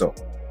do so.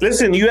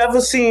 Listen, you ever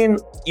seen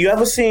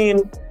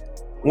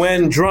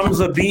when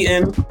drums are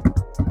beaten,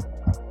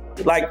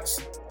 like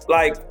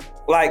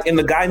in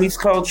the Guyanese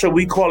culture,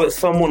 we call it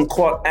someone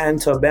caught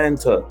anta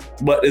banta,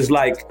 but it's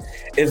like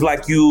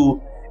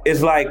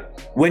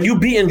when you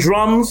beating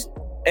drums,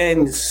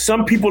 and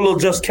some people will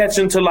just catch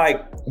into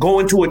like go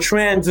into a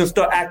trance and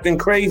start acting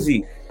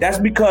crazy. That's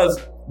because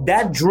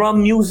that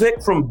drum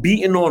music from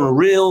beating on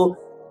real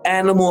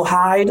animal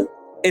hide,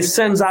 it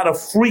sends out a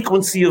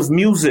frequency of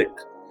music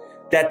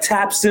that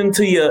taps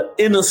into your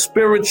inner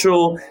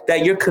spiritual,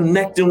 that you're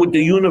connecting with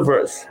the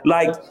universe.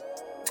 Like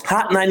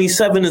Hot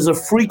 97 is a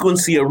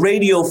frequency, a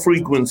radio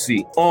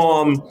frequency.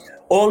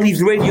 All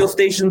these radio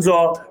stations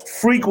are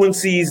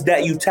frequencies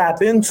that you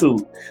tap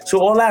into. So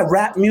all that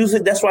rap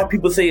music, that's why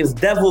people say it's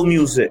devil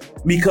music,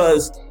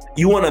 because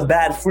you want a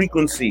bad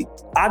frequency.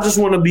 I just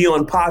want to be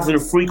on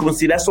positive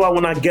frequency. That's why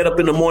when I get up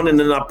in the morning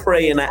and I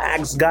pray and I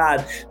ask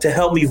God to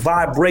help me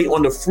vibrate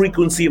on the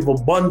frequency of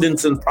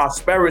abundance and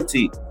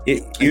prosperity.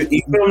 You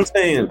know what I'm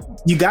saying?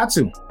 You got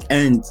to.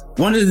 And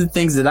one of the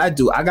things that I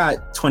do, I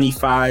got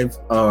 25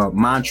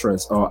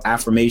 mantras or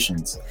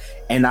affirmations,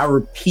 and I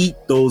repeat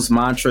those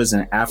mantras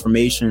and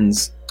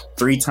affirmations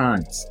 3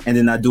 times, and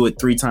then I do it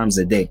 3 times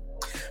a day.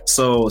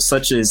 So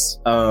such as,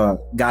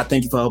 God,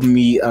 thank you for helping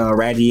me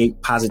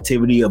radiate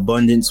positivity,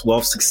 abundance,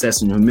 wealth,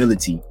 success, and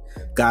humility.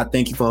 God,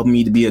 thank you for helping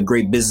me to be a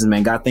great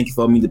businessman. God, thank you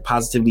for helping me to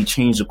positively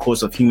change the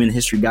course of human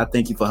history. God,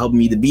 thank you for helping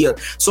me to be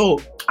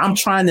So I'm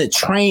trying to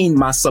train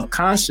my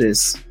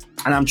subconscious,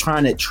 and I'm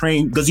trying to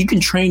train, because you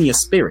can train your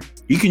spirit.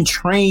 You can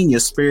train your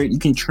spirit. You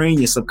can train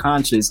your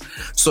subconscious.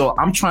 So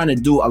I'm trying to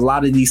do a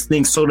lot of these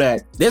things so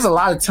that there's a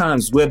lot of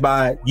times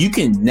whereby you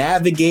can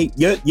navigate,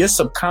 your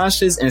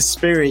subconscious and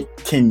spirit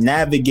can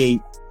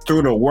navigate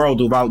through the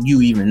world without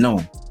you even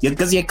knowing.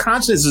 Because your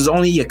conscious is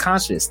only your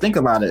conscious. Think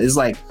about it. It's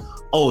like,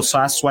 oh, so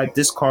I swipe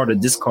this card or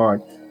this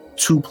card.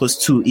 2 +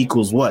 2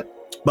 = what?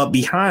 But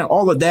behind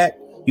all of that,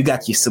 you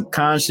got your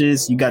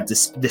subconscious, you got the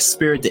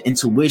spirit, the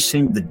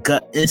intuition, the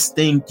gut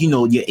instinct, you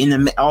know, your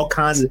inner, all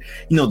kinds of,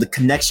 you know, the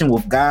connection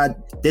with God.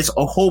 There's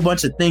a whole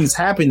bunch of things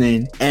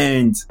happening.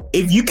 And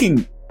if you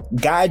can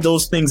guide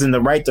those things in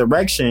the right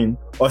direction,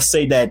 or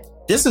say that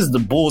this is the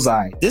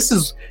bullseye, this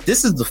is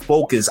the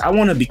focus, I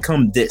want to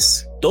become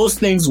this, those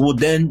things will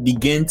then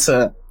begin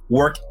to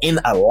work in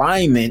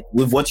alignment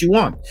with what you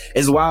want.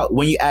 Is why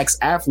when you ask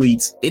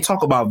athletes, they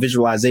talk about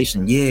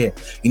visualization. Yeah,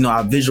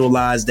 I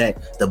visualized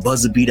that the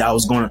buzzer beater, I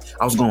was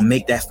gonna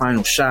make that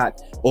final shot.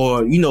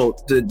 Or,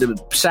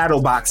 the shadow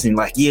boxing,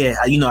 like, yeah,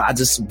 I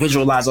just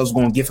visualized I was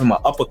going to give him an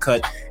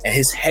uppercut and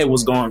his head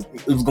was going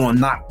to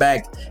knock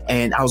back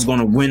and I was going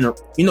to win.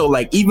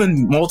 Like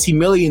even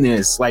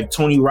multimillionaires like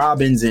Tony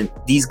Robbins and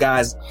these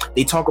guys,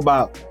 they talk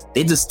about,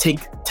 they just take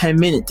 10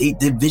 minutes.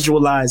 They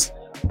visualize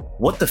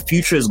what the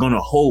future is going to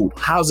hold.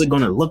 How's it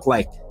going to look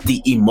like?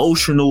 The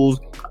emotion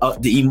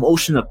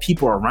of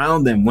people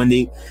around them when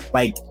they,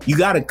 like, you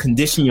got to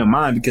condition your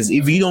mind, because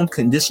if you don't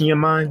condition your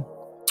mind,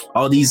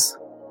 all these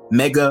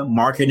mega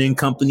marketing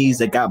companies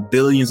that got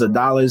billions of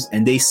dollars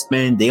and they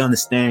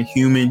understand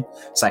human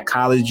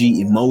psychology,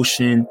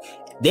 emotion.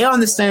 They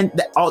understand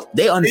that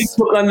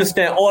Facebook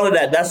understand all of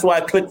that. That's why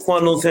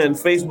ClickFunnels and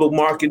Facebook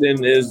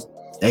marketing is.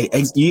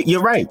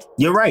 You're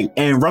right.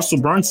 And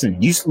Russell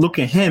Brunson, you look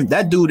at him.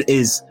 That dude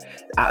is.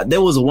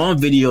 There was one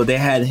video they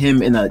had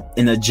him in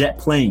a jet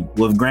plane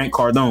with Grant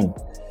Cardone.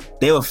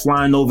 They were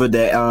flying over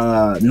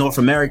the North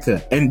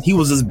America, and he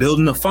was just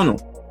building a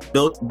funnel.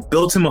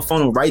 Built him a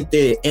funnel right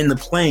there in the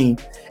plane,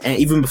 and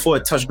even before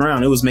it touched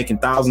ground, it was making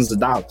thousands of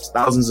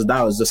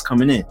dollars just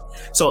coming in.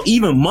 So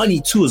even money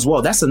too as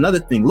well. That's another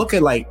thing. Look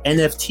at like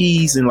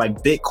NFTs and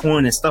like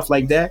Bitcoin and stuff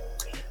like that.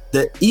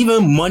 That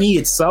even money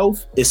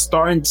itself is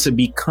starting to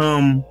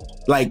become,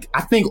 like,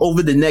 I think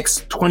over the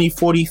next 20,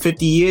 40,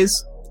 50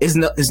 years,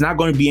 it's not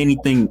going to be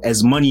anything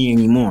as money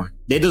anymore.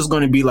 They're just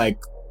going to be like,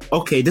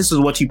 okay, this is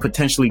what you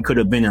potentially could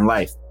have been in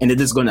life, and they're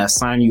just going to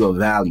assign you a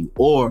value.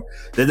 Or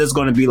they're just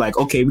going to be like,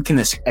 okay, we can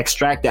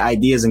extract the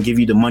ideas and give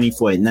you the money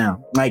for it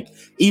now. Like,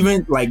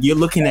 even like you're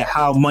looking at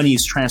how money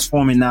is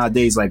transforming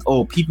nowadays. Like,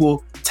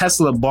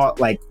 Tesla bought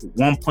like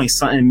 1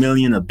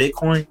 million of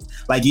Bitcoin.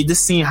 Like, you're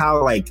just seeing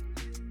how, like,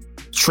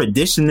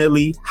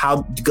 traditionally,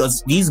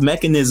 because these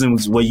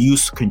mechanisms were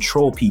used to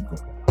control people.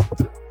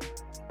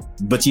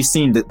 But you're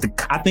seeing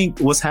that I think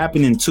what's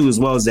happening too as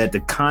well is that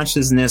the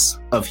consciousness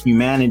of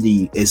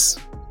humanity is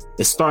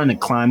starting to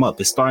climb up.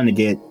 It's starting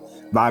to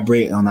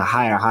vibrate on a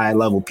higher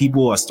level.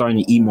 People are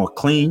starting to eat more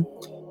clean.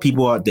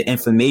 People are the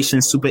information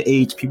super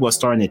age. People are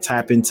starting to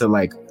tap into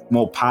like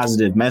more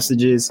positive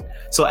messages.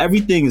 So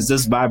everything is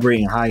just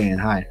vibrating higher and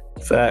higher.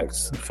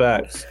 Facts.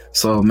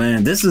 So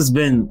man, this has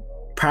been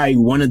probably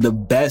one of the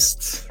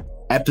best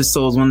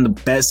episodes, one of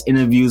the best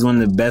interviews,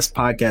 one of the best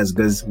podcasts,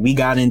 because we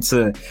got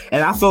into,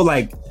 and I feel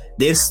like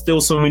there's still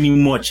so many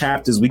more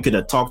chapters we could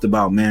have talked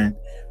about, man.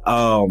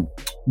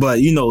 But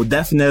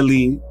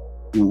definitely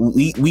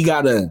we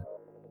gotta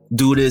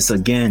do this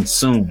again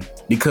soon,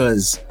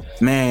 because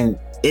man,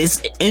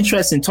 it's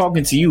interesting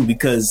talking to you,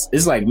 because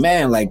it's like,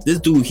 man, like this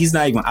dude, he's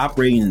not even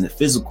operating in the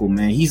physical,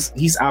 man.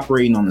 He's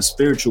operating on the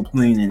spiritual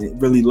plane and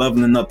really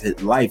leveling up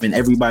his life and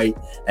everybody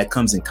that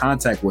comes in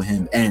contact with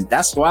him. And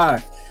that's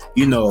why,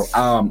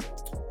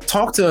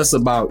 talk to us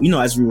about,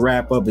 as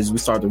we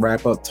start to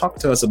wrap up, talk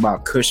to us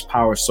about Kush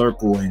Power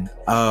Circle and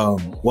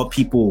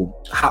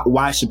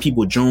why should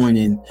people join,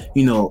 and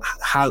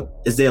how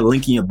is there a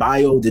link in your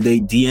bio? Did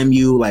they DM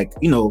you? Like,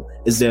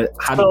 is there,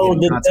 how do you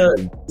get in contact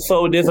with you?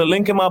 So there's a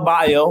link in my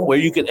bio where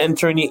you can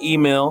enter in your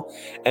email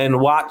and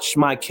watch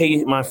my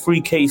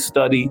free case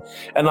study.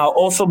 And I'll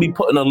also be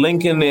putting a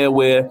link in there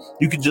where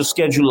you could just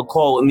schedule a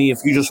call with me if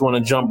you just want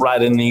to jump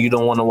right in and you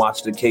don't want to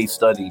watch the case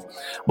study.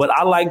 But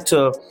I like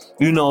to,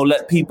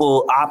 let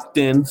people opt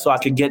in so I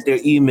could get their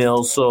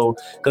emails. So,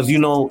 because,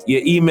 your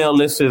email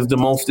list is the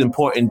most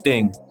important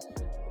thing.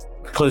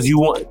 Because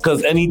your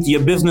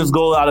business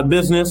goes out of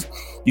business,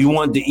 you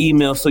want the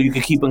email so you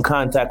can keep in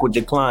contact with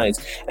your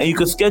clients. And you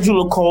can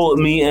schedule a call with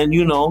me, and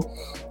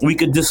we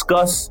could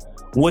discuss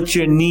what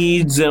your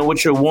needs and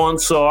what your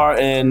wants are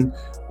and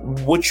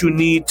what you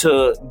need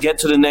to get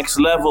to the next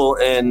level.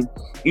 And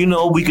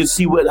we could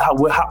see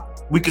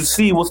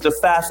what's the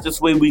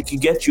fastest way we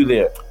could get you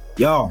there.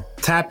 Yo,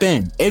 tap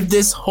in. If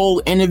this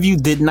whole interview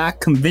did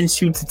not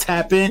convince you to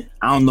tap in,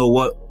 I don't know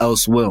what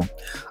else will.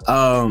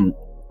 And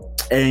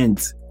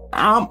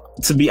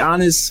to be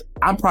honest,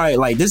 I'm probably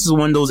like, this is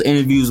one of those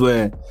interviews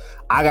where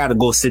I gotta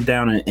go sit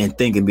down and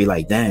think and be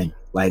like, dang,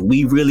 like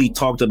we really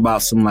talked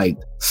about some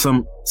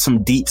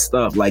deep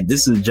stuff. Like,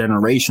 this is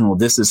generational.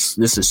 This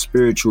is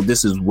spiritual.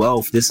 This is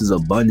wealth. This is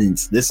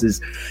abundance. This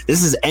is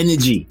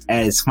energy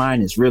at its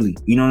finest, really.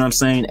 You know what I'm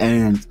saying?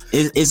 And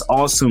it's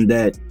awesome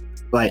that,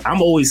 like,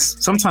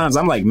 sometimes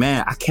I'm like,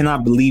 man, I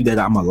cannot believe that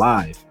I'm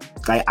alive.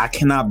 Like, I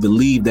cannot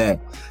believe that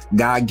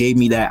God gave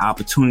me that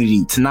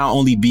opportunity to not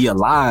only be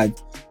alive,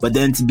 but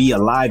then to be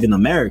alive in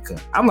America.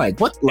 I'm like,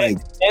 what? Like,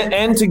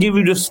 and to give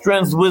you the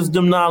strength,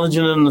 wisdom, knowledge,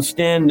 and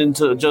understanding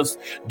to just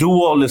do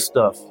all this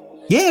stuff.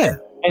 Yeah.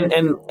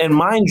 And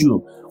mind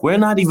you, we're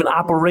not even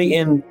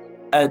operating,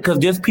 because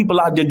there's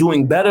people out there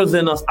doing better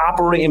than us,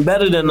 operating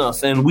better than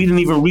us, and we didn't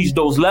even reach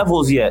those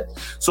levels yet.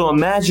 So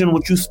imagine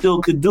what you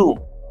still could do.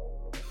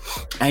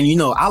 And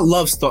I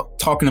love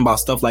talking about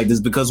stuff like this,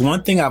 because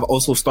one thing I've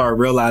also started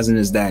realizing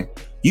is that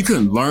You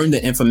can learn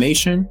the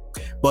information,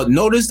 but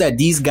notice that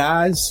these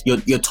guys,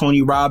 your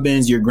Tony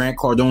Robbins, your Grant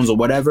Cardones or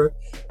whatever,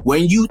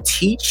 when you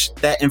teach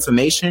that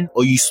information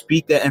or you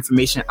speak that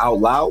information out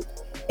loud,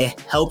 it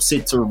helps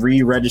it to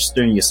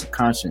re-register in your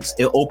subconscious.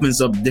 It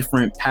opens up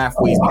different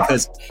pathways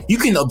because you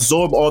can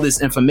absorb all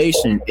this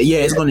information. Yeah,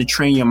 it's going to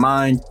train your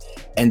mind,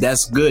 and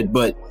that's good.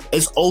 But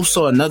it's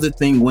also another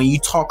thing when you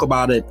talk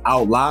about it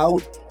out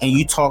loud and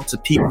you talk to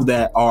people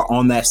that are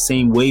on that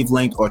same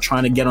wavelength or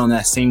trying to get on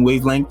that same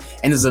wavelength.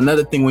 And there's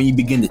another thing when you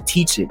begin to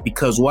teach it,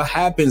 because what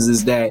happens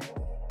is that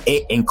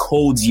it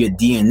encodes your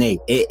DNA.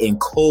 It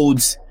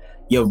encodes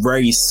your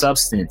very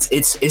substance.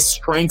 It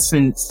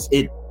strengthens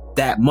it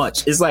that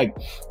much. It's like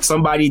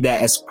somebody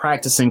that is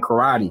practicing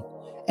karate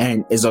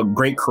and is a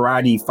great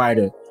karate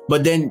fighter,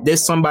 but then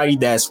there's somebody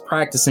that's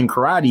practicing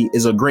karate,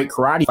 is a great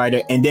karate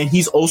fighter, and then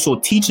he's also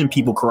teaching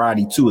people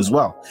karate too as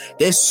well.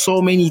 There's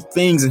so many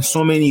things and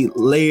so many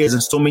layers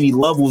and so many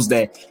levels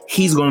that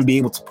he's going to be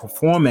able to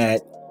perform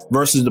at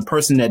versus the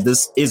person that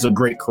this is a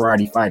great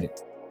karate fighter.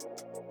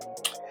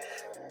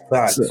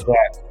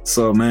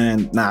 So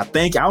man, I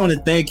want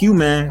to thank you,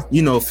 man,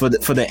 you know, for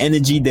the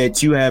energy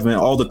that you have and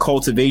all the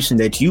cultivation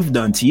that you've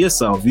done to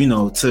yourself, you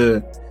know,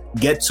 to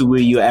get to where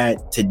you're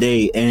at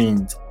today.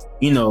 And,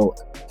 you know,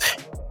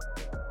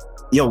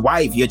 your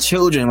wife, your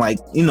children, like,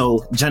 you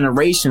know,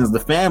 generations, the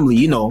family,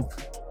 you know,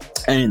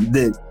 and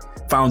the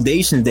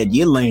foundations that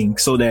you're laying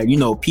so that, you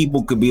know,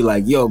 people could be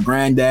like, yo,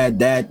 granddad,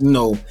 dad, you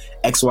know,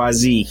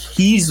 XYZ,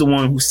 he's the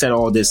one who set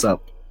all this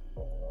up.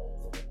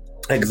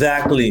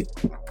 Exactly.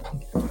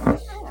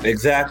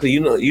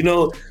 You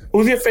know,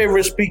 who's your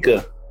favorite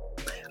speaker?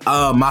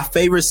 My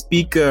favorite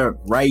speaker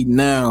right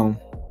now,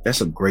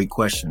 that's a great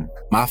question.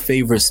 My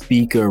favorite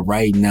speaker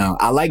right now,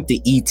 I like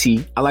the ET.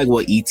 I like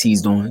what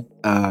ET's doing.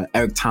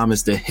 Eric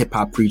Thomas, the hip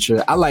hop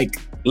preacher. I like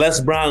Les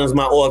Brown is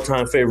my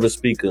all-time favorite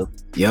speaker.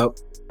 Yep.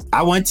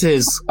 I went to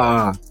his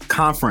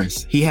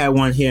conference. He had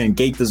one here in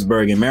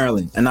Gaithersburg in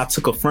Maryland, and I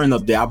took a friend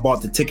up there. I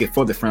bought the ticket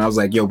for the friend. I was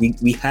like, yo,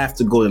 we have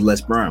to go to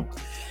Les Brown.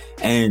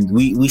 And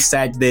we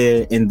sat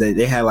there and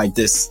they had like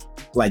this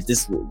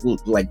lights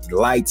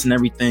and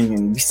everything.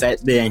 And we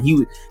sat there and he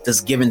was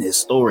just giving his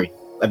story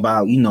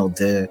about, you know,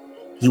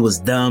 he was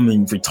dumb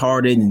and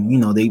retarded and, you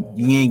know,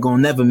 you ain't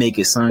gonna never make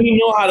it, son. You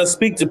know how to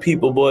speak to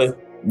people, boy.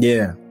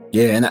 Yeah.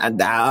 Yeah.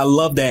 And I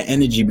love that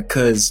energy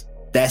because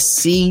that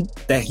seed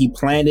that he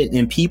planted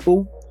in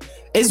people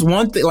is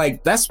one thing.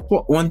 Like, that's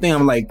one thing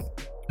I'm like,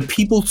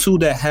 people too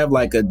that have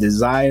like a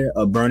desire,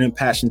 a burning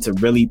passion to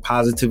really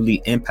positively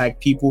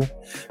impact people.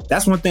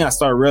 That's one thing I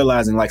started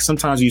realizing. Like,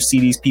 sometimes you see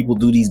these people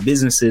do these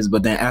businesses,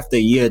 but then after a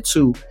year or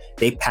two,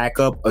 they pack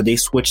up or they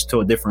switch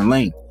to a different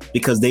lane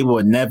because they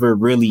were never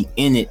really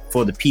in it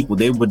for the people.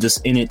 They were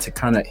just in it to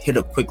kind of hit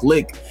a quick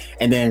lick.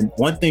 And then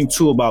one thing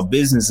too about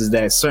business is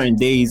that certain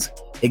days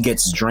it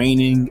gets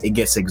draining, it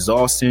gets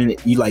exhausting.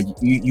 You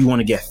want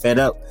to get fed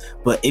up.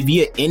 But if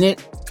you're in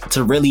it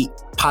to really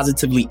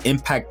positively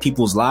impact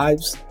people's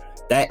lives,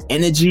 that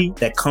energy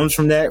that comes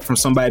from that, from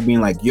somebody being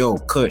like, yo,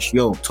 Kush,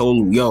 yo,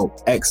 Tolu, yo,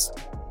 X,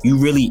 you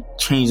really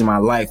changed my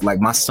life. Like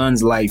my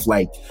son's life,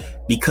 like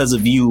because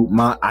of you,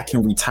 I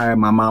can retire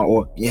my mom,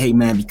 or hey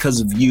man,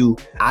 because of you,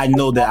 I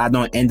know that I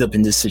don't end up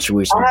in this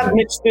situation. I have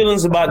mixed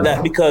feelings about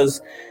that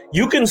because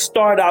you can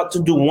start out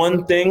to do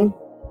one thing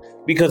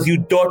because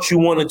you thought you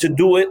wanted to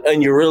do it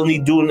and you're really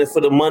doing it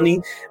for the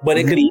money, but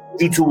it could lead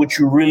you to what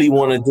you really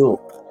want to do.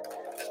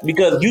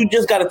 Because you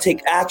just got to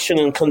take action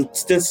and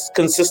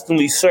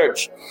consistently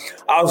search.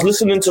 I was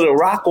listening to The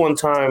Rock one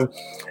time,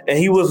 and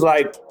he was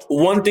like,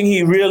 one thing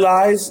he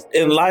realized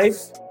in life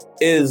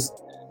is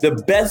the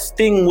best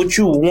thing what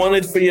you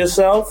wanted for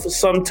yourself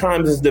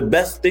sometimes is the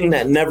best thing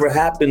that never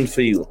happened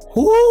for you.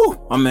 Woo!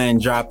 My man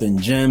dropping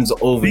gems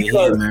over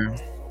here, man.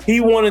 He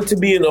wanted to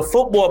be a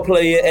football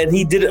player, and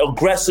he did it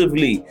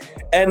aggressively.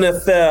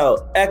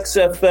 NFL,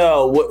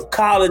 XFL,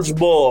 college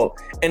ball,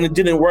 and it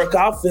didn't work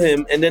out for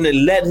him. And then it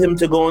led him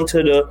to go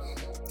into the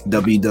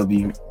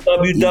WWE,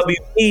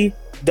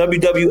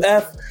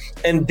 WWF,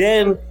 and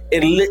then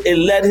it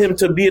led him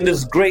to being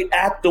this great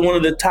actor, one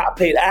of the top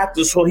paid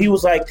actors. So he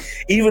was like,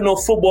 even though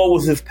football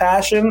was his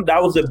passion,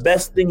 that was the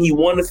best thing he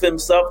wanted for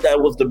himself. That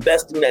was the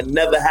best thing that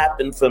never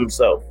happened for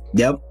himself.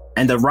 Yep.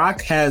 And The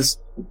Rock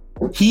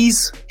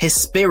he's his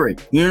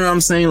spirit, you know what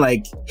I'm saying?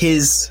 Like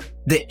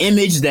the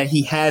image that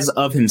he has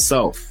of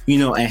himself, you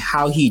know, and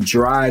how he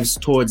drives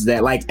towards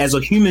that. Like as a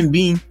human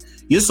being,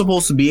 you're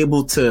supposed to be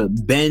able to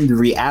bend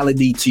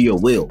reality to your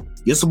will.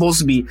 You're supposed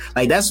to be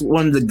like, that's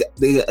one of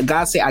the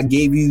God say, I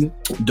gave you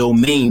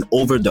domain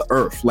over the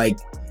earth. Like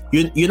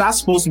you're not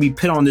supposed to be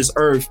put on this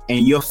earth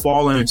and you're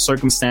falling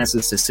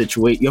circumstances to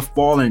situate. You're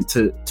falling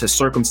to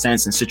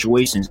circumstance and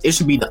situations. It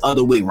should be the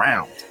other way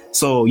around.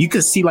 So you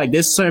can see like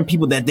there's certain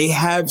people that they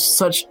have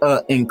such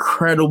an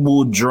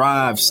incredible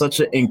drive,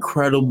 such an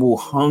incredible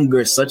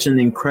hunger, such an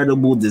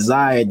incredible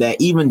desire that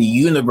even the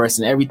universe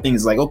and everything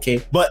is like, okay.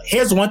 But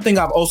here's one thing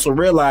I've also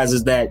realized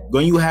is that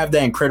when you have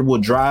that incredible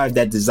drive,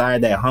 that desire,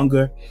 that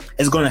hunger,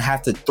 it's going to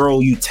have to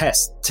throw you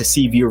tests to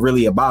see if you're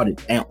really about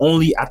it. And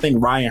only I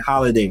think Ryan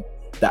Holiday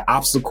the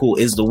obstacle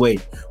is the way.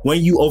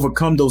 When you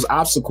overcome those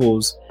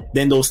obstacles,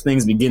 then those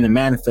things begin to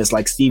manifest,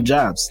 like Steve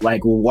Jobs,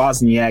 like with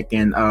Wozniak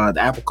and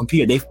the Apple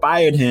computer. They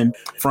fired him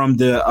from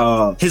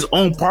his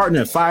own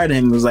partner fired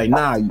him and was like,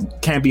 nah, you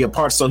can't be a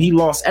part. So he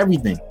lost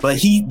everything.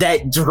 But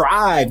that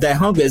drive, that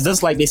hunger, is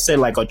just like they said,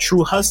 like a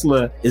true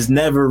hustler is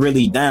never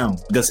really down,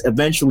 because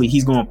eventually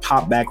he's going to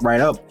pop back right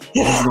up.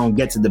 He's going to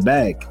get to the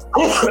bag.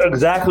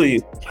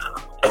 Exactly.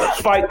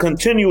 Fight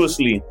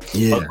continuously,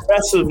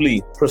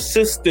 aggressively,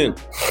 persistent.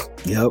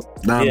 Yep.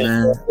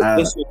 Man.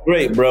 This is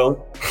great,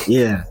 bro.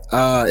 Yeah.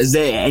 Is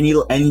there any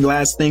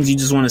last things you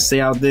just want to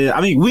say out there?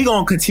 I mean, we're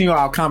gonna continue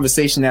our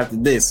conversation after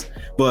this,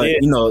 but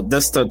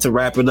just to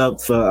wrap it up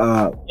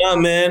for Nah,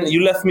 man,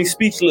 you left me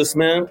speechless,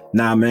 man.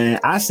 Nah, man,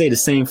 I say the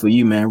same for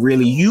you, man.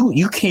 Really,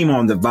 you came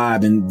on the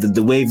vibe and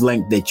the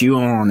wavelength that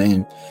you're on,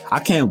 and I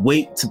can't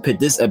wait to put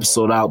this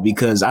episode out,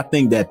 because I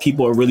think that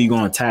people are really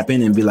gonna tap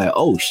in and be like,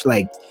 oh,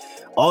 like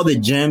all the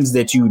gems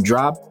that you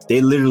drop,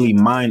 they literally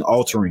mind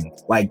altering.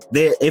 Like,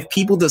 if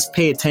people just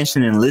pay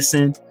attention and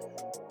listen,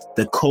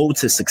 the code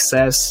to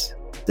success,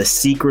 the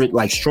secret,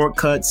 like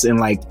shortcuts, and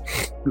like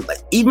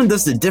even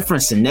just the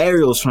different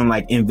scenarios, from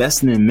like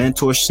investing in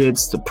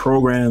mentorships to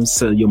programs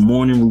to your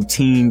morning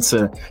routine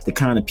to the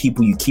kind of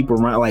people you keep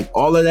around, like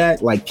all of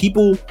that, like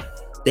people,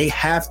 they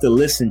have to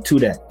listen to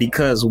that,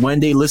 because when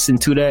they listen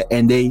to that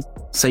and they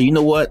say, you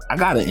know what, I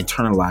gotta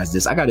internalize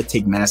this, I gotta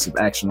take massive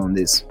action on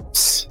this.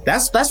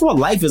 That's what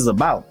life is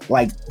about.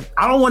 Like,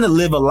 I don't want to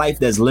live a life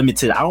that's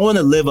limited. I don't want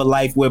to live a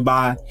life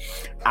whereby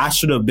I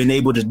should have been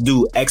able to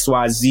do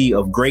XYZ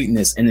of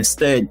greatness, and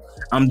instead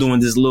I'm doing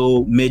this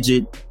little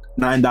midget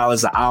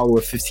 $9 an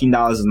hour,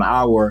 $15 an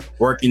hour,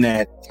 working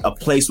at a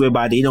place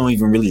whereby they don't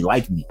even really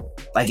like me.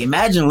 Like,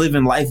 imagine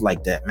living life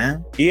like that,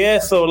 man. Yeah,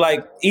 so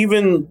like,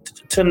 even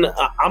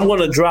I'm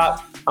gonna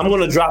drop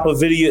a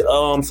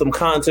video, some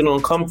content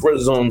on comfort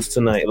zones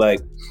tonight.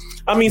 Like,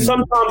 I mean,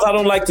 sometimes I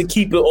don't like to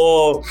keep it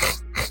all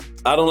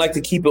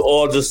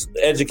just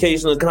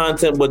educational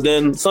content, but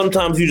then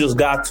sometimes you just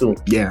got to.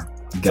 Yeah,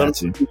 you got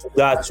to. You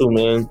got to,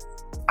 man.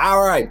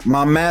 All right,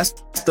 my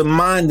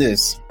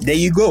masterminders. There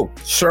you go.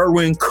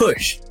 Sherwin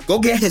Kush. Go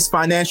get his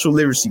financial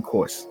literacy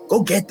course.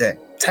 Go get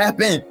that.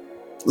 Tap in.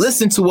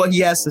 Listen to what he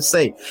has to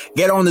say.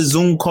 Get on the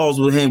Zoom calls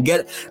with him.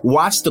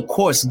 Watch the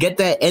course. Get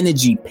that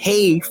energy.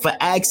 Pay for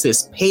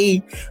access.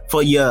 Pay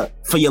for your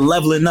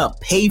leveling up.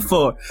 Pay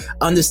for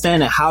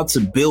understanding how to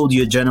build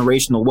your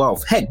generational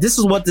wealth. Heck, this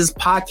is what this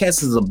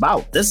podcast is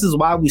about. This is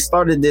why we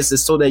started this,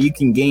 is so that you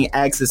can gain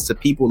access to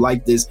people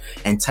like this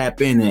and tap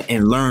in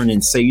and learn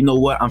and say, you know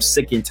what, I'm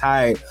sick and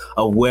tired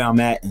of where I'm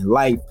at in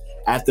life.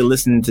 After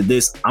listening to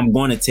this, I'm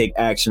going to take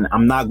action.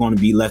 I'm not going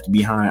to be left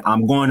behind.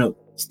 I'm going to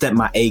step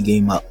my A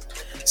game up.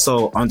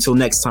 So until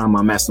next time,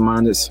 my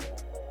masterminders.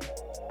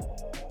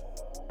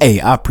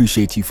 Hey, I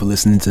appreciate you for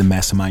listening to the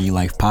Mastermind Your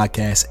Life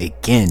podcast.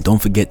 Again, don't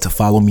forget to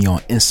follow me on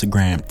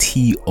Instagram,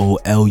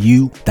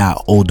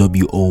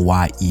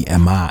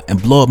 TOLU.OWOYEMI,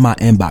 and blow up my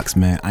inbox,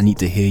 man. I need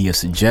to hear your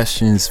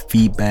suggestions,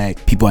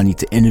 feedback, people I need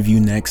to interview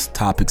next,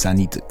 topics I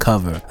need to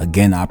cover.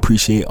 Again, I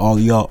appreciate all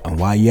of y'all. And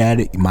while you're at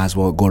it, you might as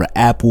well go to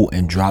Apple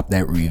and drop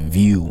that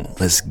review.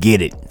 Let's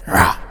get it.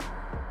 Rah.